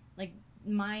this, like,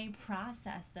 my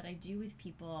process that I do with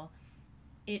people,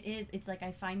 it's like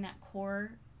I find that core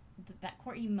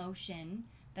emotion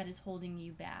that is holding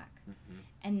you back. Mm-hmm.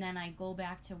 And then I go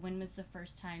back to when was the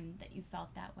first time that you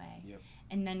felt that way. Yep.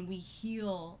 And then we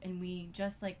heal, and we,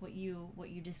 just like what you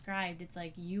described, it's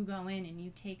like you go in and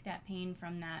you take that pain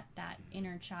from that Mm-hmm.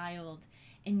 inner child,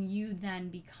 and you then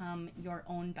become your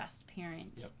own best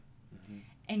parent. Yep. Mm-hmm.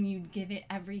 And you give it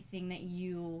everything that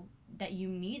you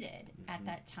needed at Mm-hmm.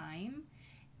 that time.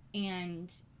 And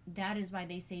that is why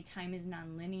they say time is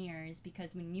non-linear, is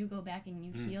because when you go back and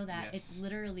you heal that, yes. it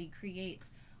literally creates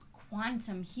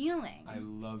quantum healing. I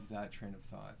love that train of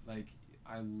thought. Like,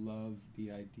 I love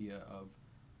the idea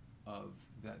of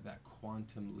that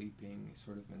quantum leaping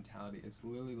sort of mentality. It's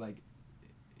literally like,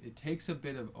 it takes a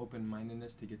bit of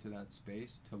open-mindedness to get to that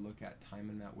space, to look at time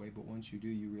in that way, but once you do,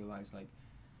 you realize, like,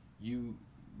 you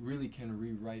really can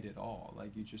rewrite it all.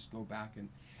 Like, you just go back and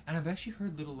I've actually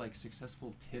heard little, like,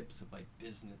 successful tips of, like,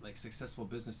 business, like, successful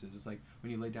businesses. It's like, when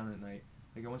you lay down at night,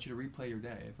 like, I want you to replay your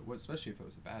day, especially if it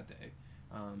was a bad day,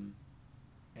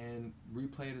 and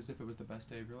replay it as if it was the best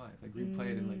day of your life. Like,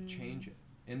 replay it and, like, change it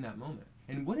in that moment.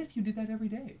 And what if you did that every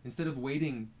day? Instead of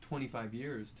waiting 25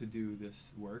 years to do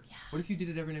this work, Yeah. what if you did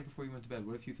it every night before you went to bed?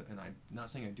 What if you, and I'm not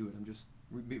saying I do it, I'm just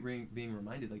being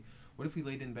reminded, like, what if we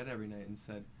laid in bed every night and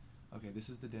said, okay, this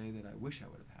is the day that I wish I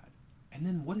would have had. And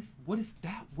then what if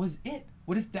that was it?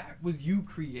 What if that was you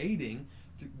creating,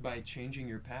 by changing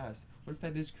your past, what if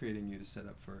that is creating you to set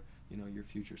up for, your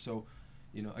future? So,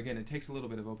 again, it takes a little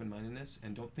bit of open-mindedness,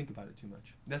 and don't think about it too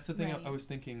much. That's the thing. Right. I was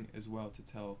thinking as well to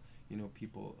tell,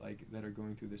 people, like, that are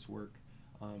going through this work,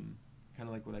 kind of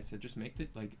like what I said, just make the,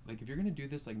 like if you're going to do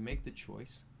this, like, make the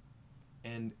choice.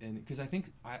 And because I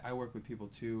think I work with people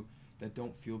too that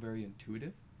don't feel very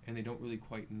intuitive, and they don't really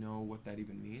quite know what that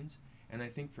even means. And I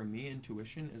think for me,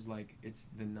 intuition is like, it's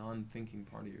the non-thinking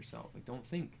part of yourself. Like, don't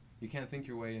think. You can't think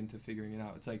your way into figuring it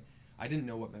out. It's like, I didn't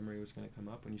know what memory was going to come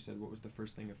up when you said, what was the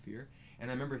first thing of fear? And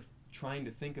I remember trying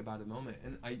to think about a moment,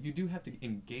 and you do have to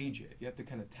engage it. You have to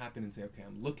kind of tap in and say, okay,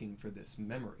 I'm looking for this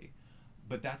memory.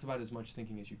 But that's about as much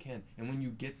thinking as you can. And when you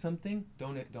get something,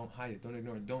 don't hide it. Don't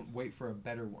ignore it. Don't wait for a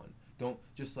better one. Don't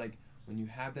just, like, when you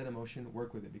have that emotion,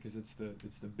 work with it, because it's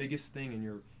the biggest thing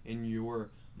in your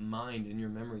mind, in your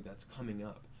memory, that's coming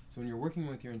up. So when you're working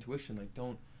with your intuition, like,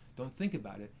 don't think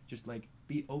about it. Just, like,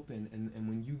 be open, and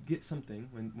when you get something,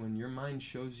 when your mind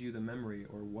shows you the memory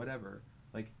or whatever,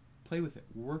 like, play with it,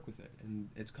 work with it, and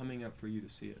it's coming up for you to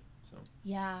see it. So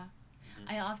Yeah.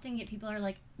 I often get people are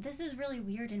like, this is really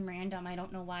weird and random. I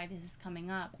don't know why this is coming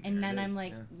up. And There then it I'm is,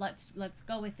 like, yeah. let's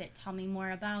go with it. Tell me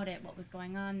more about it. What was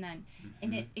going on then?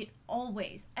 And it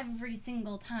always, every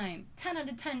single time, 10 out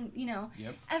of 10,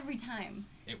 Yep. every time,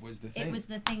 It was the thing. it was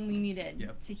the thing we needed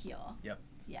Yep. to heal. Yep.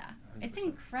 Yeah. It's 100%.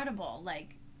 incredible.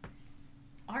 Like,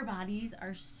 our bodies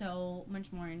are so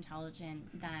much more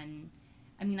intelligent than,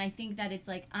 I think that it's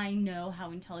like, I know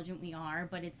how intelligent we are,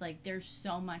 but it's like, there's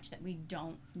so much that we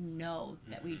don't know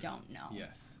that we don't know.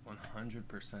 Yes,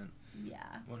 100%. Yeah.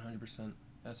 100%.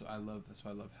 That's what I love. That's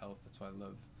why I love health. That's why I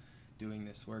love doing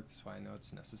this work. That's why I know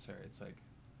it's necessary. It's like,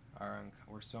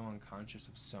 we're so unconscious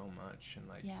of so much, and,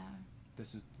 like, Yeah.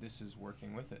 this is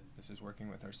working with it. This is working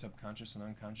with our subconscious and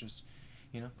unconscious,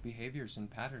 behaviors and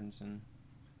patterns, and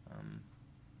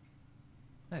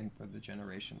I think for the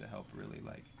generation to help really,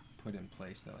 like, put in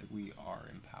place that, like, we are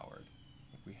empowered,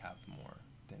 like, we have more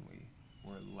than we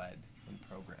were led and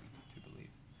programmed to believe.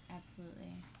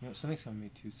 Absolutely. Something's coming to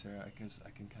me too, Sarah, because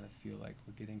I can kind of feel like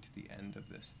we're getting to the end of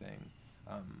this thing.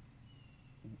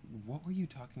 What were you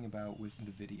talking about with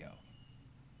the video?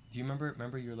 Do you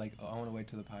remember you're like, oh, I want to wait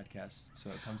till the podcast so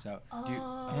it comes out.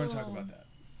 I want to talk about that.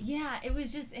 Yeah, it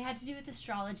had to do with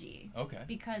astrology. Okay.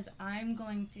 Because I'm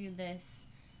going through this,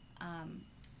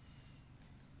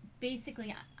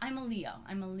 basically, I'm a Leo.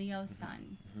 I'm a Leo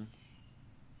sun. Mm-hmm.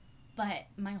 But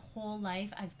my whole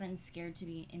life, I've been scared to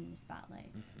be in the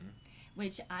spotlight. Mm-hmm.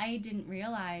 Which I didn't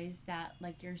realize that,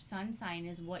 like, your sun sign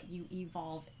is what you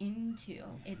evolve into.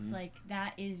 Mm-hmm. It's like,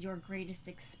 that is your greatest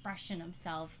expression of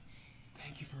self.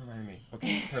 Thank you for reminding me.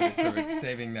 Okay, perfect.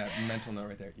 Saving that mental note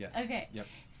right there. Yes. Okay. Yep.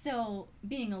 So,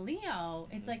 being a Leo,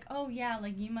 it's like, oh yeah,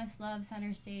 like, you must love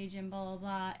center stage and blah, blah,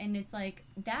 blah. And it's like,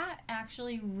 that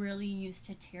actually really used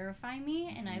to terrify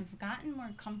me, and I've gotten more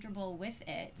comfortable with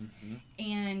it. Mm-hmm.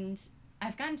 And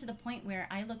I've gotten to the point where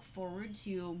I look forward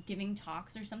to giving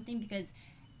talks or something, because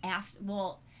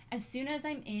as soon as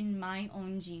I'm in my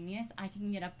own genius, I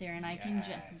can get up there and I can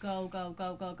just go,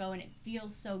 and it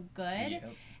feels so good.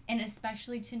 Yep. And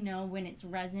especially to know when it's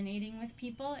resonating with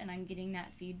people and I'm getting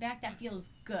that feedback, that feels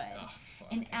good. Oh,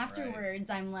 and fucking afterwards,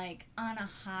 right. I'm like on a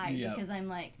high, Yep. because I'm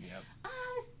like, Yep.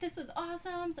 this was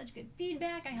awesome, such good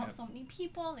feedback. I helped Yep. so many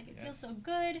people, like, it feels Yes. so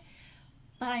good.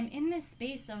 But I'm in this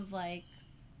space of, like,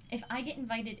 if I get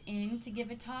invited in to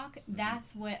give a talk,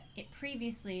 that's what it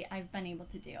previously I've been able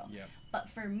to do. Yep. But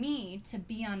for me to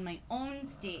be on my own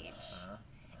stage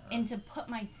and to put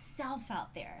myself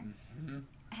out there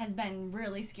has been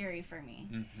really scary for me.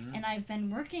 And I've been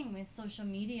working with social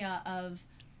media of,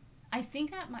 I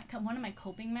think that one of my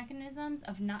coping mechanisms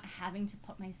of not having to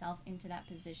put myself into that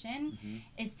position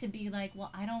is to be like,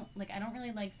 well, I don't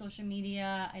really like social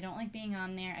media. I don't like being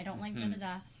on there. I don't like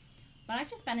da-da-da. But I've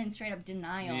just been in straight up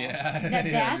denial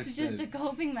that's just a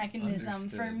coping mechanism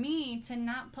for me to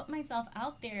not put myself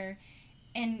out there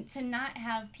and to not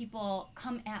have people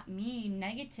come at me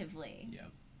negatively.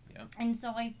 Yeah. And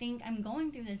so I think I'm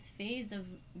going through this phase of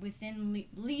within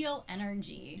Leo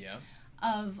energy. Yeah.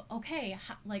 Of, okay,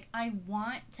 like, I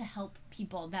want to help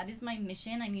people. That is my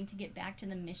mission. I need to get back to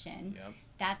the mission.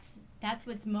 Yep. That's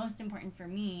what's most important for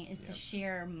me, is to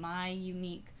share my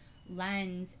unique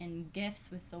lens and gifts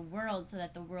with the world so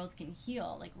that the world can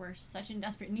heal. Like, we're such in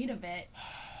desperate need of it.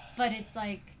 But it's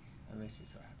like, that makes me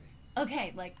so happy.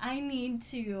 Okay, like, I need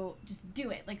to just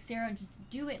do it. Like, Sarah, just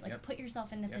do it. Like, put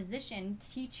yourself in the position,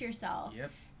 teach yourself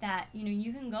that,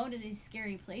 you can go to these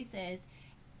scary places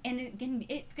and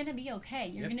it's going to be okay.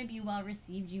 You're going to be well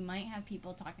received. You might have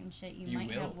people talking shit. You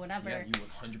might have whatever. Yeah, you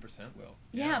 100% will.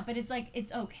 Yeah, but it's like,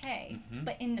 it's okay.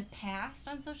 But in the past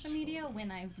on social media,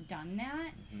 when I've done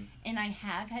that, and I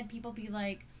have had people be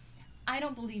like, I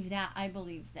don't believe that, I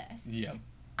believe this. Yeah.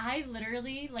 I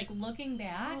literally, like, looking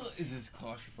back... Is this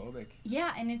claustrophobic?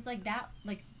 Yeah, and it's like that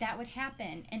would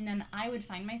happen. And then I would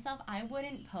find myself, I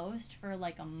wouldn't post for,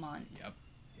 like, a month. Yep.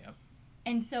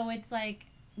 And so it's like,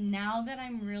 now that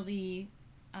I'm really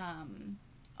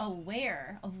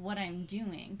aware of what I'm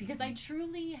doing, because I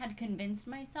truly had convinced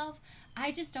myself,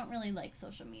 I just don't really like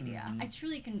social media. I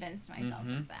truly convinced myself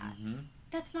of that.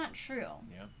 That's not true.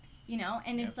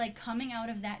 And it's like coming out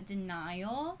of that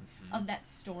denial of that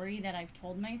story that I've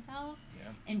told myself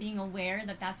and being aware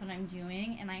that that's what I'm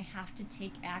doing, and I have to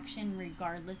take action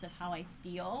regardless of how I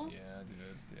feel. Yeah,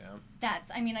 dude,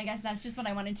 yeah. I guess that's just what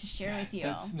I wanted to share with you.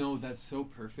 That's so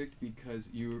perfect, because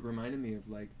you reminded me of,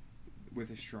 like, with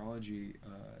astrology,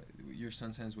 your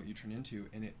sun sign is what you turn into,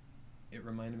 and it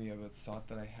reminded me of a thought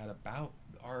that I had about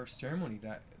our ceremony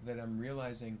that I'm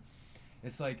realizing.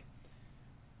 It's like,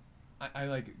 I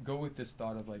like go with this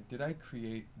thought of, like, did I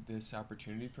create this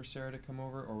opportunity for Sarah to come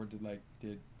over, or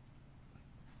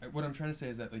what I'm trying to say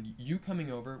is that, like, you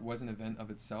coming over was an event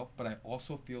of itself, but I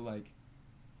also feel like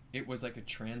it was like a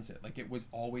transit, like it was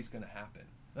always going to happen.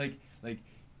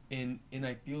 And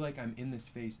I feel like I'm in this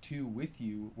phase too with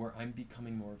you, where I'm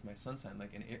becoming more of my sun sign,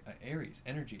 like an Aries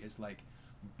energy is like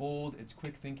bold, it's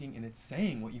quick thinking, and it's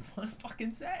saying what you want to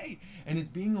fucking say, and it's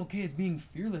being okay, it's being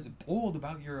fearless, bold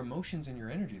about your emotions and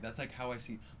your energy. That's like how I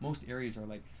see most Aries are,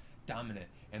 like, dominant,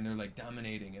 and they're like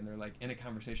dominating, and they're like in a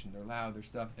conversation, they're loud, they're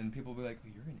stuff, and people will be like, oh,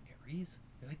 you're an Aries?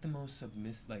 You're like the most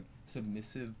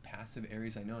submissive, passive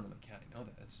Aries I know. And I'm like, yeah, I know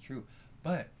that, that's true.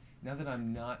 But now that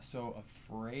I'm not so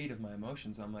afraid of my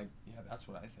emotions, I'm like, yeah, that's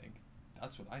what I think.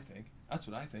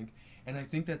 And I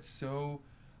think that's so,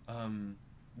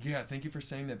 yeah, thank you for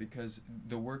saying that, because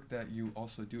the work that you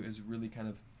also do is really kind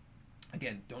of,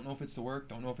 again, don't know if it's the work,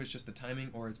 don't know if it's just the timing,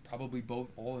 or it's probably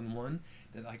both all in one,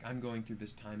 that, like, I'm going through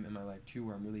this time in my life too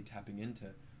where I'm really tapping into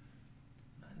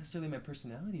not necessarily my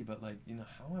personality, but, like,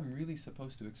 how I'm really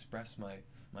supposed to express my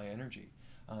energy.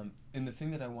 And the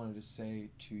thing that I wanted to say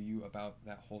to you about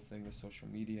that whole thing with social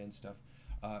media and stuff,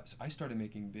 so I started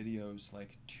making videos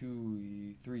like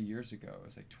 2-3 years ago. It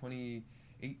was like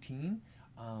 2018.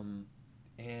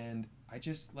 And I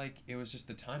just, like, it was just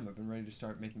the time. I've been ready to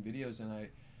start making videos, and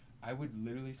I would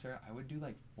literally, Sarah, I would do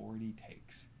like 40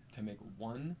 takes to make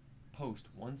one post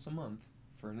once a month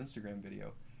for an Instagram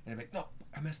video. And I'd be like, no,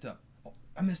 I messed up.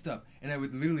 And I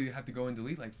would literally have to go and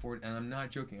delete like 40, and I'm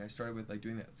not joking. I started with, like,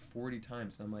 doing that 40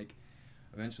 times, and I'm like,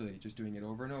 eventually just doing it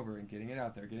over and over and getting it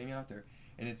out there.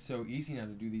 And it's so easy now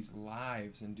to do these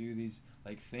lives and do these,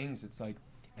 like, things. It's like,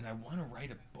 and I want to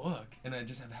write a book, and I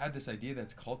just have had this idea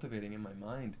that's cultivating in my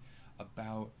mind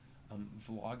about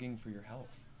vlogging for your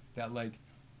health. That, like,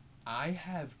 I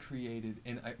have created,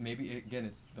 and maybe, again,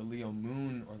 it's the Leo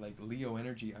moon or, like, Leo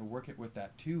energy. I work it with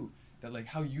that too. That, like,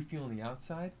 how you feel on the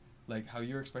outside, like, how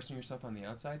you're expressing yourself on the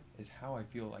outside is how I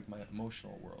feel, like, my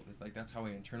emotional world is, like, that's how I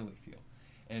internally feel.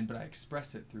 But I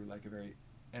express it through, like, a very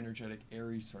energetic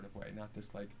Aries sort of way, not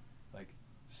this, like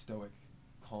stoic,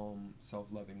 calm,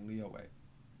 self-loving Leo way.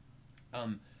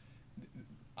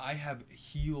 I have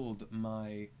healed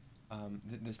my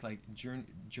this, like,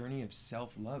 journey of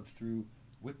self-love through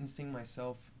witnessing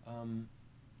myself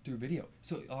through video.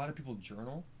 So a lot of people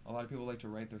journal. A lot of people like to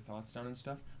write their thoughts down and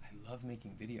stuff. I I love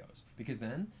making videos, because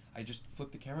then I just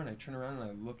flip the camera and I turn around and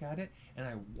I look at it and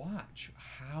I watch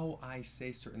how I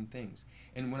say certain things.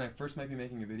 And when I first might be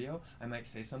making a video, I might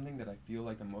say something that I feel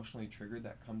like emotionally triggered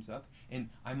that comes up, and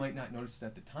I might not notice it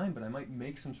at the time, but I might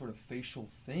make some sort of facial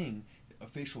thing, a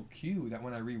facial cue, that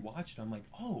when I rewatch it, I'm like,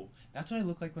 oh, that's what I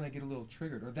look like when I get a little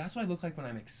triggered, or that's what I look like when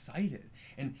I'm excited.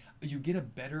 And you get a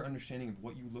better understanding of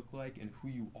what you look like and who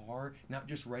you are, not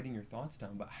just writing your thoughts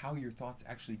down, but how your thoughts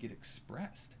actually get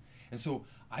expressed. And so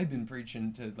I've been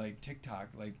preaching to like TikTok,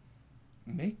 like,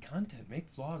 make content,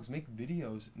 make vlogs, make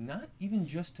videos, not even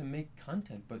just to make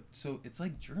content, but so it's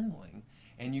like journaling,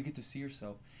 and you get to see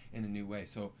yourself in a new way.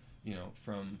 So, you know,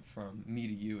 from me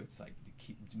to you, it's like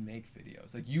to make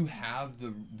videos. Like, you have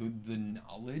the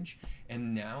knowledge,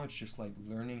 and now it's just like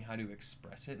learning how to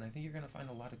express it. And I think you're gonna find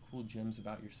a lot of cool gems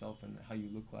about yourself and how you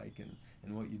look like,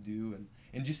 and what you do,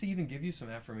 and just to even give you some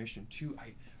affirmation too.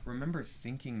 I remember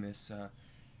thinking this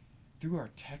through our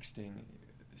texting,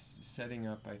 setting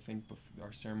up, I think,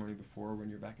 our ceremony before, when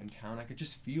you're back in town. I could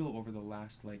just feel over the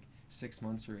last like 6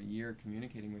 months or a year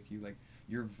communicating with you, like,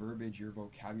 your verbiage, your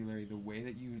vocabulary, the way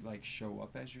that you like show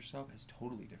up as yourself is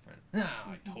totally different.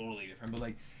 Totally different, but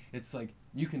like, it's like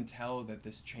you can tell that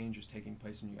this change is taking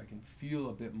place in you. I can feel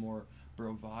a bit more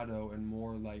bravado and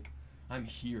more like, I'm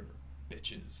here,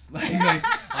 bitches. like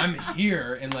I'm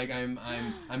here, and like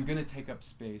I'm gonna take up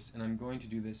space, and I'm going to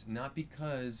do this not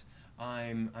because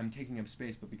I'm taking up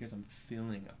space, but because I'm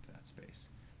filling up that space.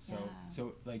 So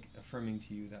so like affirming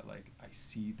to you that like I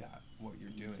see that what you're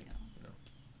doing. You know.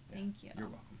 Yeah. Thank you. You're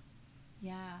welcome.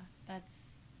 Yeah, that's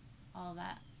all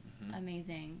that.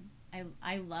 Amazing.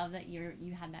 I love that you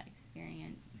had that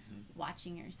experience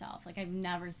watching yourself. Like, I've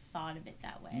never thought of it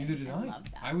that way. Neither did I. Love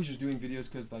that. I was just doing videos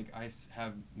because like I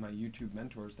have my YouTube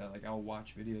mentors that like I'll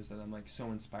watch videos that I'm like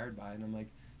so inspired by, and I'm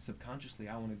like, subconsciously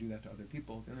I want to do that to other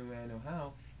people. The only way I know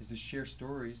how is to share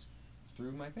stories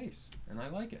through my face, and I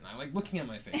like it, and I like looking at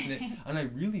my face, and I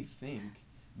really think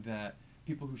that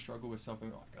people who struggle with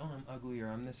self-image, like, oh, I'm ugly, or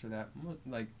I'm this or that,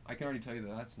 like, I can already tell you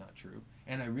that that's not true.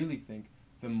 And I really think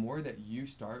the more that you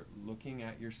start looking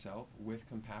at yourself with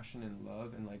compassion and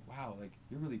love, and like, wow, like,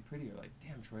 you're really pretty, or like,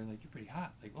 damn, Troy, like, you're pretty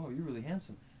hot, like, oh, you're really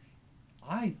handsome.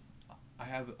 I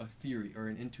have a theory or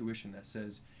an intuition that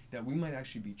says that we might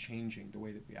actually be changing the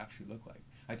way that we actually look like.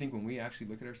 I think when we actually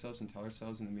look at ourselves and tell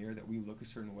ourselves in the mirror that we look a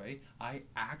certain way, I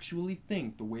actually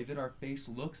think the way that our face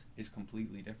looks is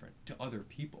completely different to other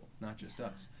people, not just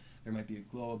us. There might be a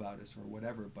glow about us or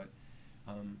whatever, but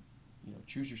you know,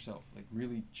 choose yourself. Like,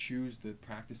 really choose the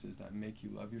practices that make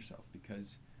you love yourself,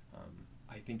 because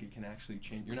I think it can actually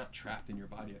change. You're not trapped in your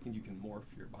body. I think you can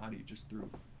morph your body just through,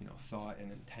 you know, thought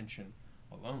and intention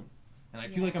alone. And I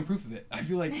feel like I'm proof of it. I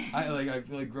feel like I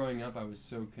feel like growing up I was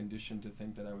so conditioned to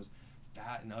think that I was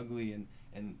fat and ugly,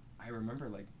 and I remember,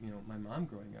 like, you know, my mom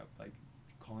growing up, like,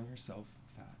 calling herself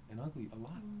fat and ugly a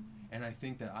lot. And I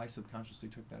think that I subconsciously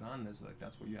took that on as like,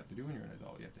 that's what you have to do when you're an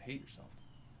adult. You have to hate yourself.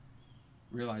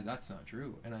 Realize that's not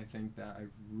true. And I think that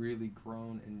I've really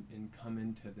grown and come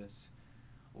into this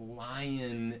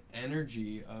lion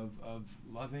energy of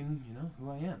loving, you know,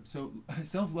 who I am. So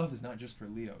self-love is not just for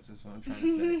Leos, is what I'm trying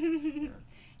to say.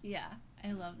 Yeah,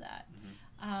 I love that.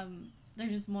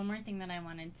 There's just one more thing that I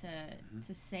wanted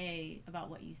to say about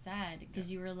what you said,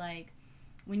 because you were like,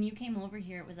 when you came over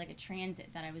here, it was like a transit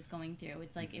that I was going through.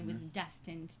 It's like it was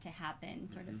destined to happen,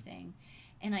 sort of thing.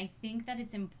 And I think that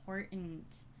it's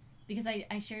important, because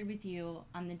I shared with you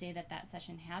on the day that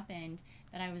session happened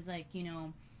that I was like, you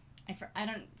know, I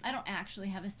don't actually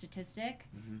have a statistic,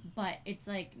 but it's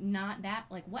like, not that,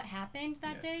 like, what happened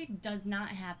that day does not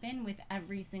happen with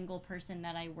every single person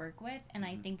that I work with. And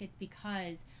I think it's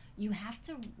because you have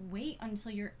to wait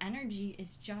until your energy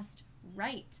is just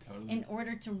right in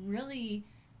order to really,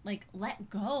 like, let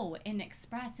go and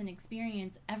express and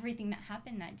experience everything that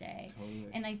happened that day.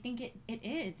 And I think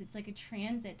it's like a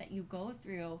transit that you go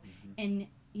through. And,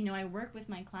 you know, I work with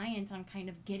my clients on kind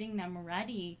of getting them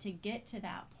ready to get to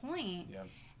that point,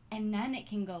 and then it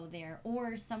can go there.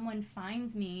 Or someone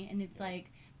finds me and it's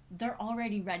like they're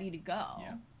already ready to go.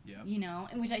 You know,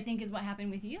 and which I think is what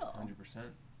happened with you. 100%.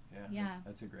 Yeah.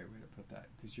 That's a great way to put that,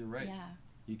 because you're right.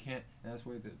 You can't, and that's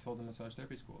what they told the massage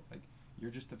therapy school. Like,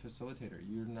 you're just a facilitator.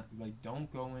 You're not, like,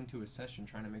 don't go into a session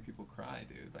trying to make people cry,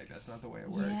 dude. Like, that's not the way it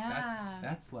works.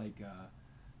 That's like,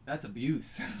 that's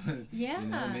abuse. You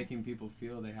know, making people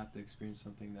feel they have to experience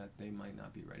something that they might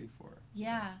not be ready for.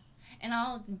 And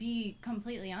I'll be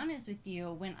completely honest with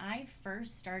you. When I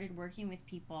first started working with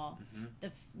people,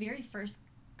 the very first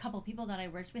couple people that I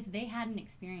worked with, they had an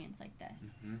experience like this.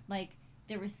 Like,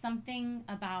 there was something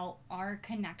about our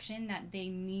connection that they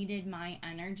needed my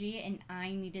energy, and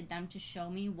I needed them to show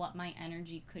me what my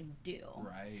energy could do.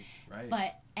 Right.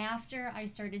 But after I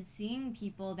started seeing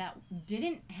people that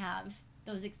didn't have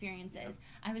those experiences,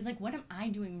 I was like, what am I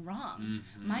doing wrong?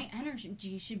 My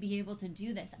energy should be able to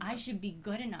do this. I should be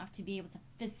good enough to be able to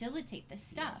facilitate this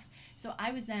stuff. So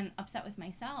I was then upset with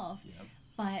myself.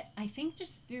 But I think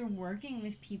just through working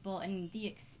with people and the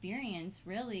experience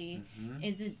really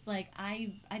is, it's like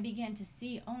I began to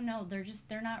see, oh no,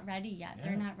 they're not ready yet.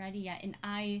 They're not ready yet. And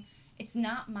it's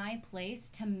not my place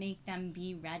to make them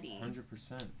be ready.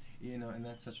 100%. You know, and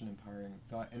that's such an empowering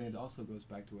thought. And it also goes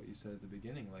back to what you said at the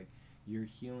beginning, like you're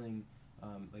healing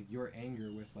like your anger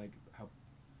with like how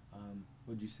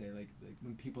what'd you say, like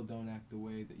when people don't act the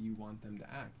way that you want them to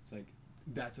act. It's like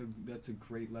that's a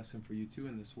great lesson for you too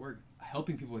in this work,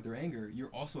 helping people with their anger. You're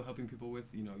also helping people with,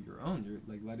 you know, your own. You're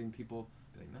like letting people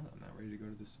be like, no, I'm not ready to go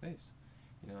to this space,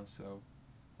 you know. So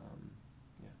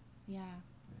yeah,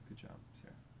 good job,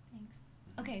 Sarah. Thanks.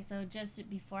 Okay, so just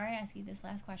before I ask you this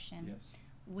last question, yes,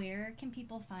 where can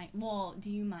people find, well,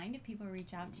 do you mind if people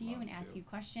reach out to you and ask you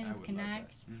questions,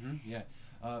 connect? Yeah.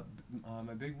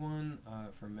 My big one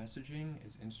for messaging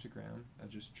is Instagram.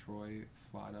 Just Troy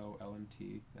Flatto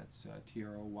LMT. That's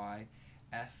TROY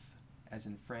F as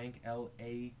in Frank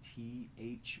LATHAU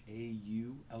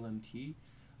LMT. You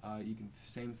can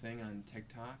same thing on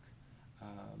TikTok.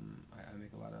 I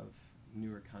make a lot of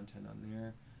newer content on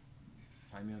there.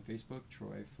 Find me on Facebook,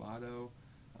 Troy Flatto.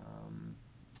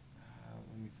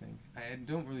 Let me think. I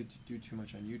don't really do too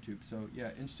much on YouTube. So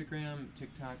yeah, Instagram,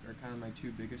 TikTok are kind of my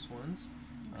two biggest ones.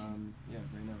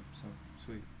 Right now. So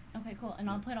sweet. Okay, cool. And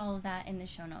I'll put all of that in the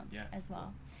show notes as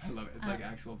well. Cool. I love it. It's like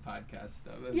actual podcast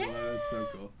stuff. I love it. It's so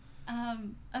cool.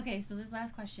 Okay, so this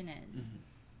last question is,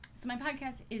 so my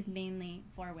podcast is mainly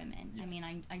for women. Yes. I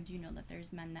mean, I do know that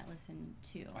there's men that listen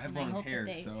too. I have long hair,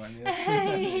 so I mean,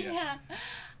 that's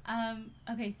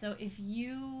okay, so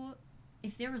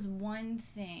if there was one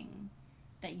thing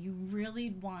that you really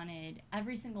wanted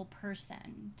every single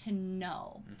person to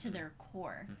know to their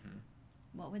core,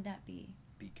 what would that be?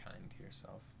 Be kind to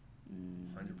yourself.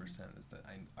 100% is that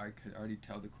I could already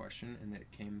tell the question, and it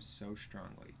came so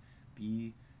strongly.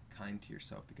 Be kind to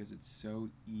yourself, because it's so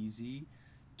easy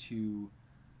to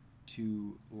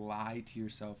lie to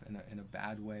yourself in a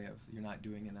bad way of you're not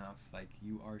doing enough. Like,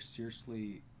 you are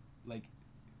seriously, like,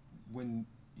 when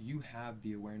you have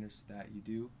the awareness that you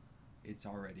do, it's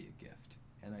already a gift.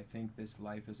 And I think this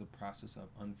life is a process of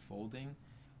unfolding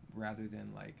rather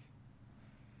than like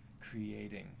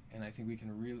creating. And I think we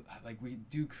can really, like, we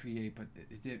do create, but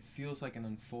it feels like an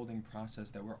unfolding process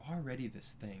that we're already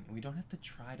this thing, and we don't have to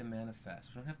try to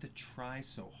manifest. We don't have to try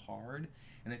so hard.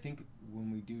 And I think when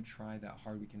we do try that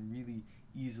hard, we can really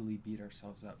easily beat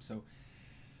ourselves up. So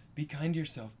be kind to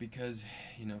yourself, because,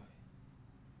 you know,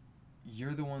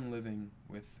 you're the one living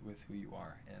with who you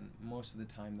are, and most of the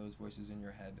time those voices in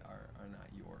your head are not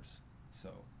yours.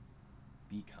 So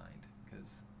be kind,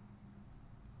 because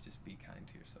just be kind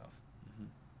to yourself.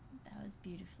 That was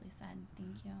beautifully said.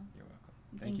 Thank you. You're welcome.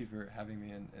 Thank you for having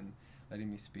me and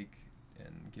letting me speak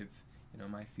and give, you know,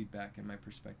 my feedback and my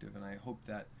perspective. And I hope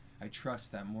that, I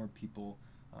trust that more people,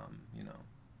 you know,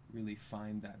 really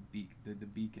find that the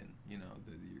beacon. You know,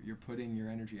 you're putting your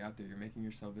energy out there. You're making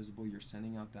yourself visible. You're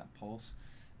sending out that pulse,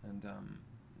 and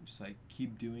just like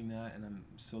keep doing that. And I'm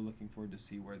so looking forward to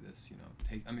see where this, you know,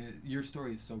 takes. I mean, your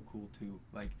story is so cool too.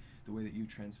 Like the way that you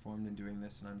transformed in doing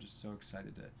this, and I'm just so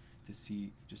excited to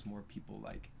see just more people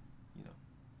like, you know,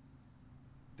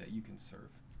 that you can serve.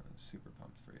 I'm super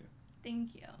pumped for you.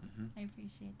 Thank you. I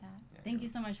appreciate that. Yeah, Thank you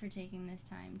so much for taking this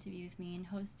time to be with me and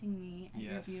hosting me at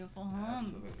your beautiful home.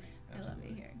 Absolutely. I love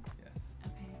it here. Yes.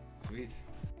 Okay. Sweet.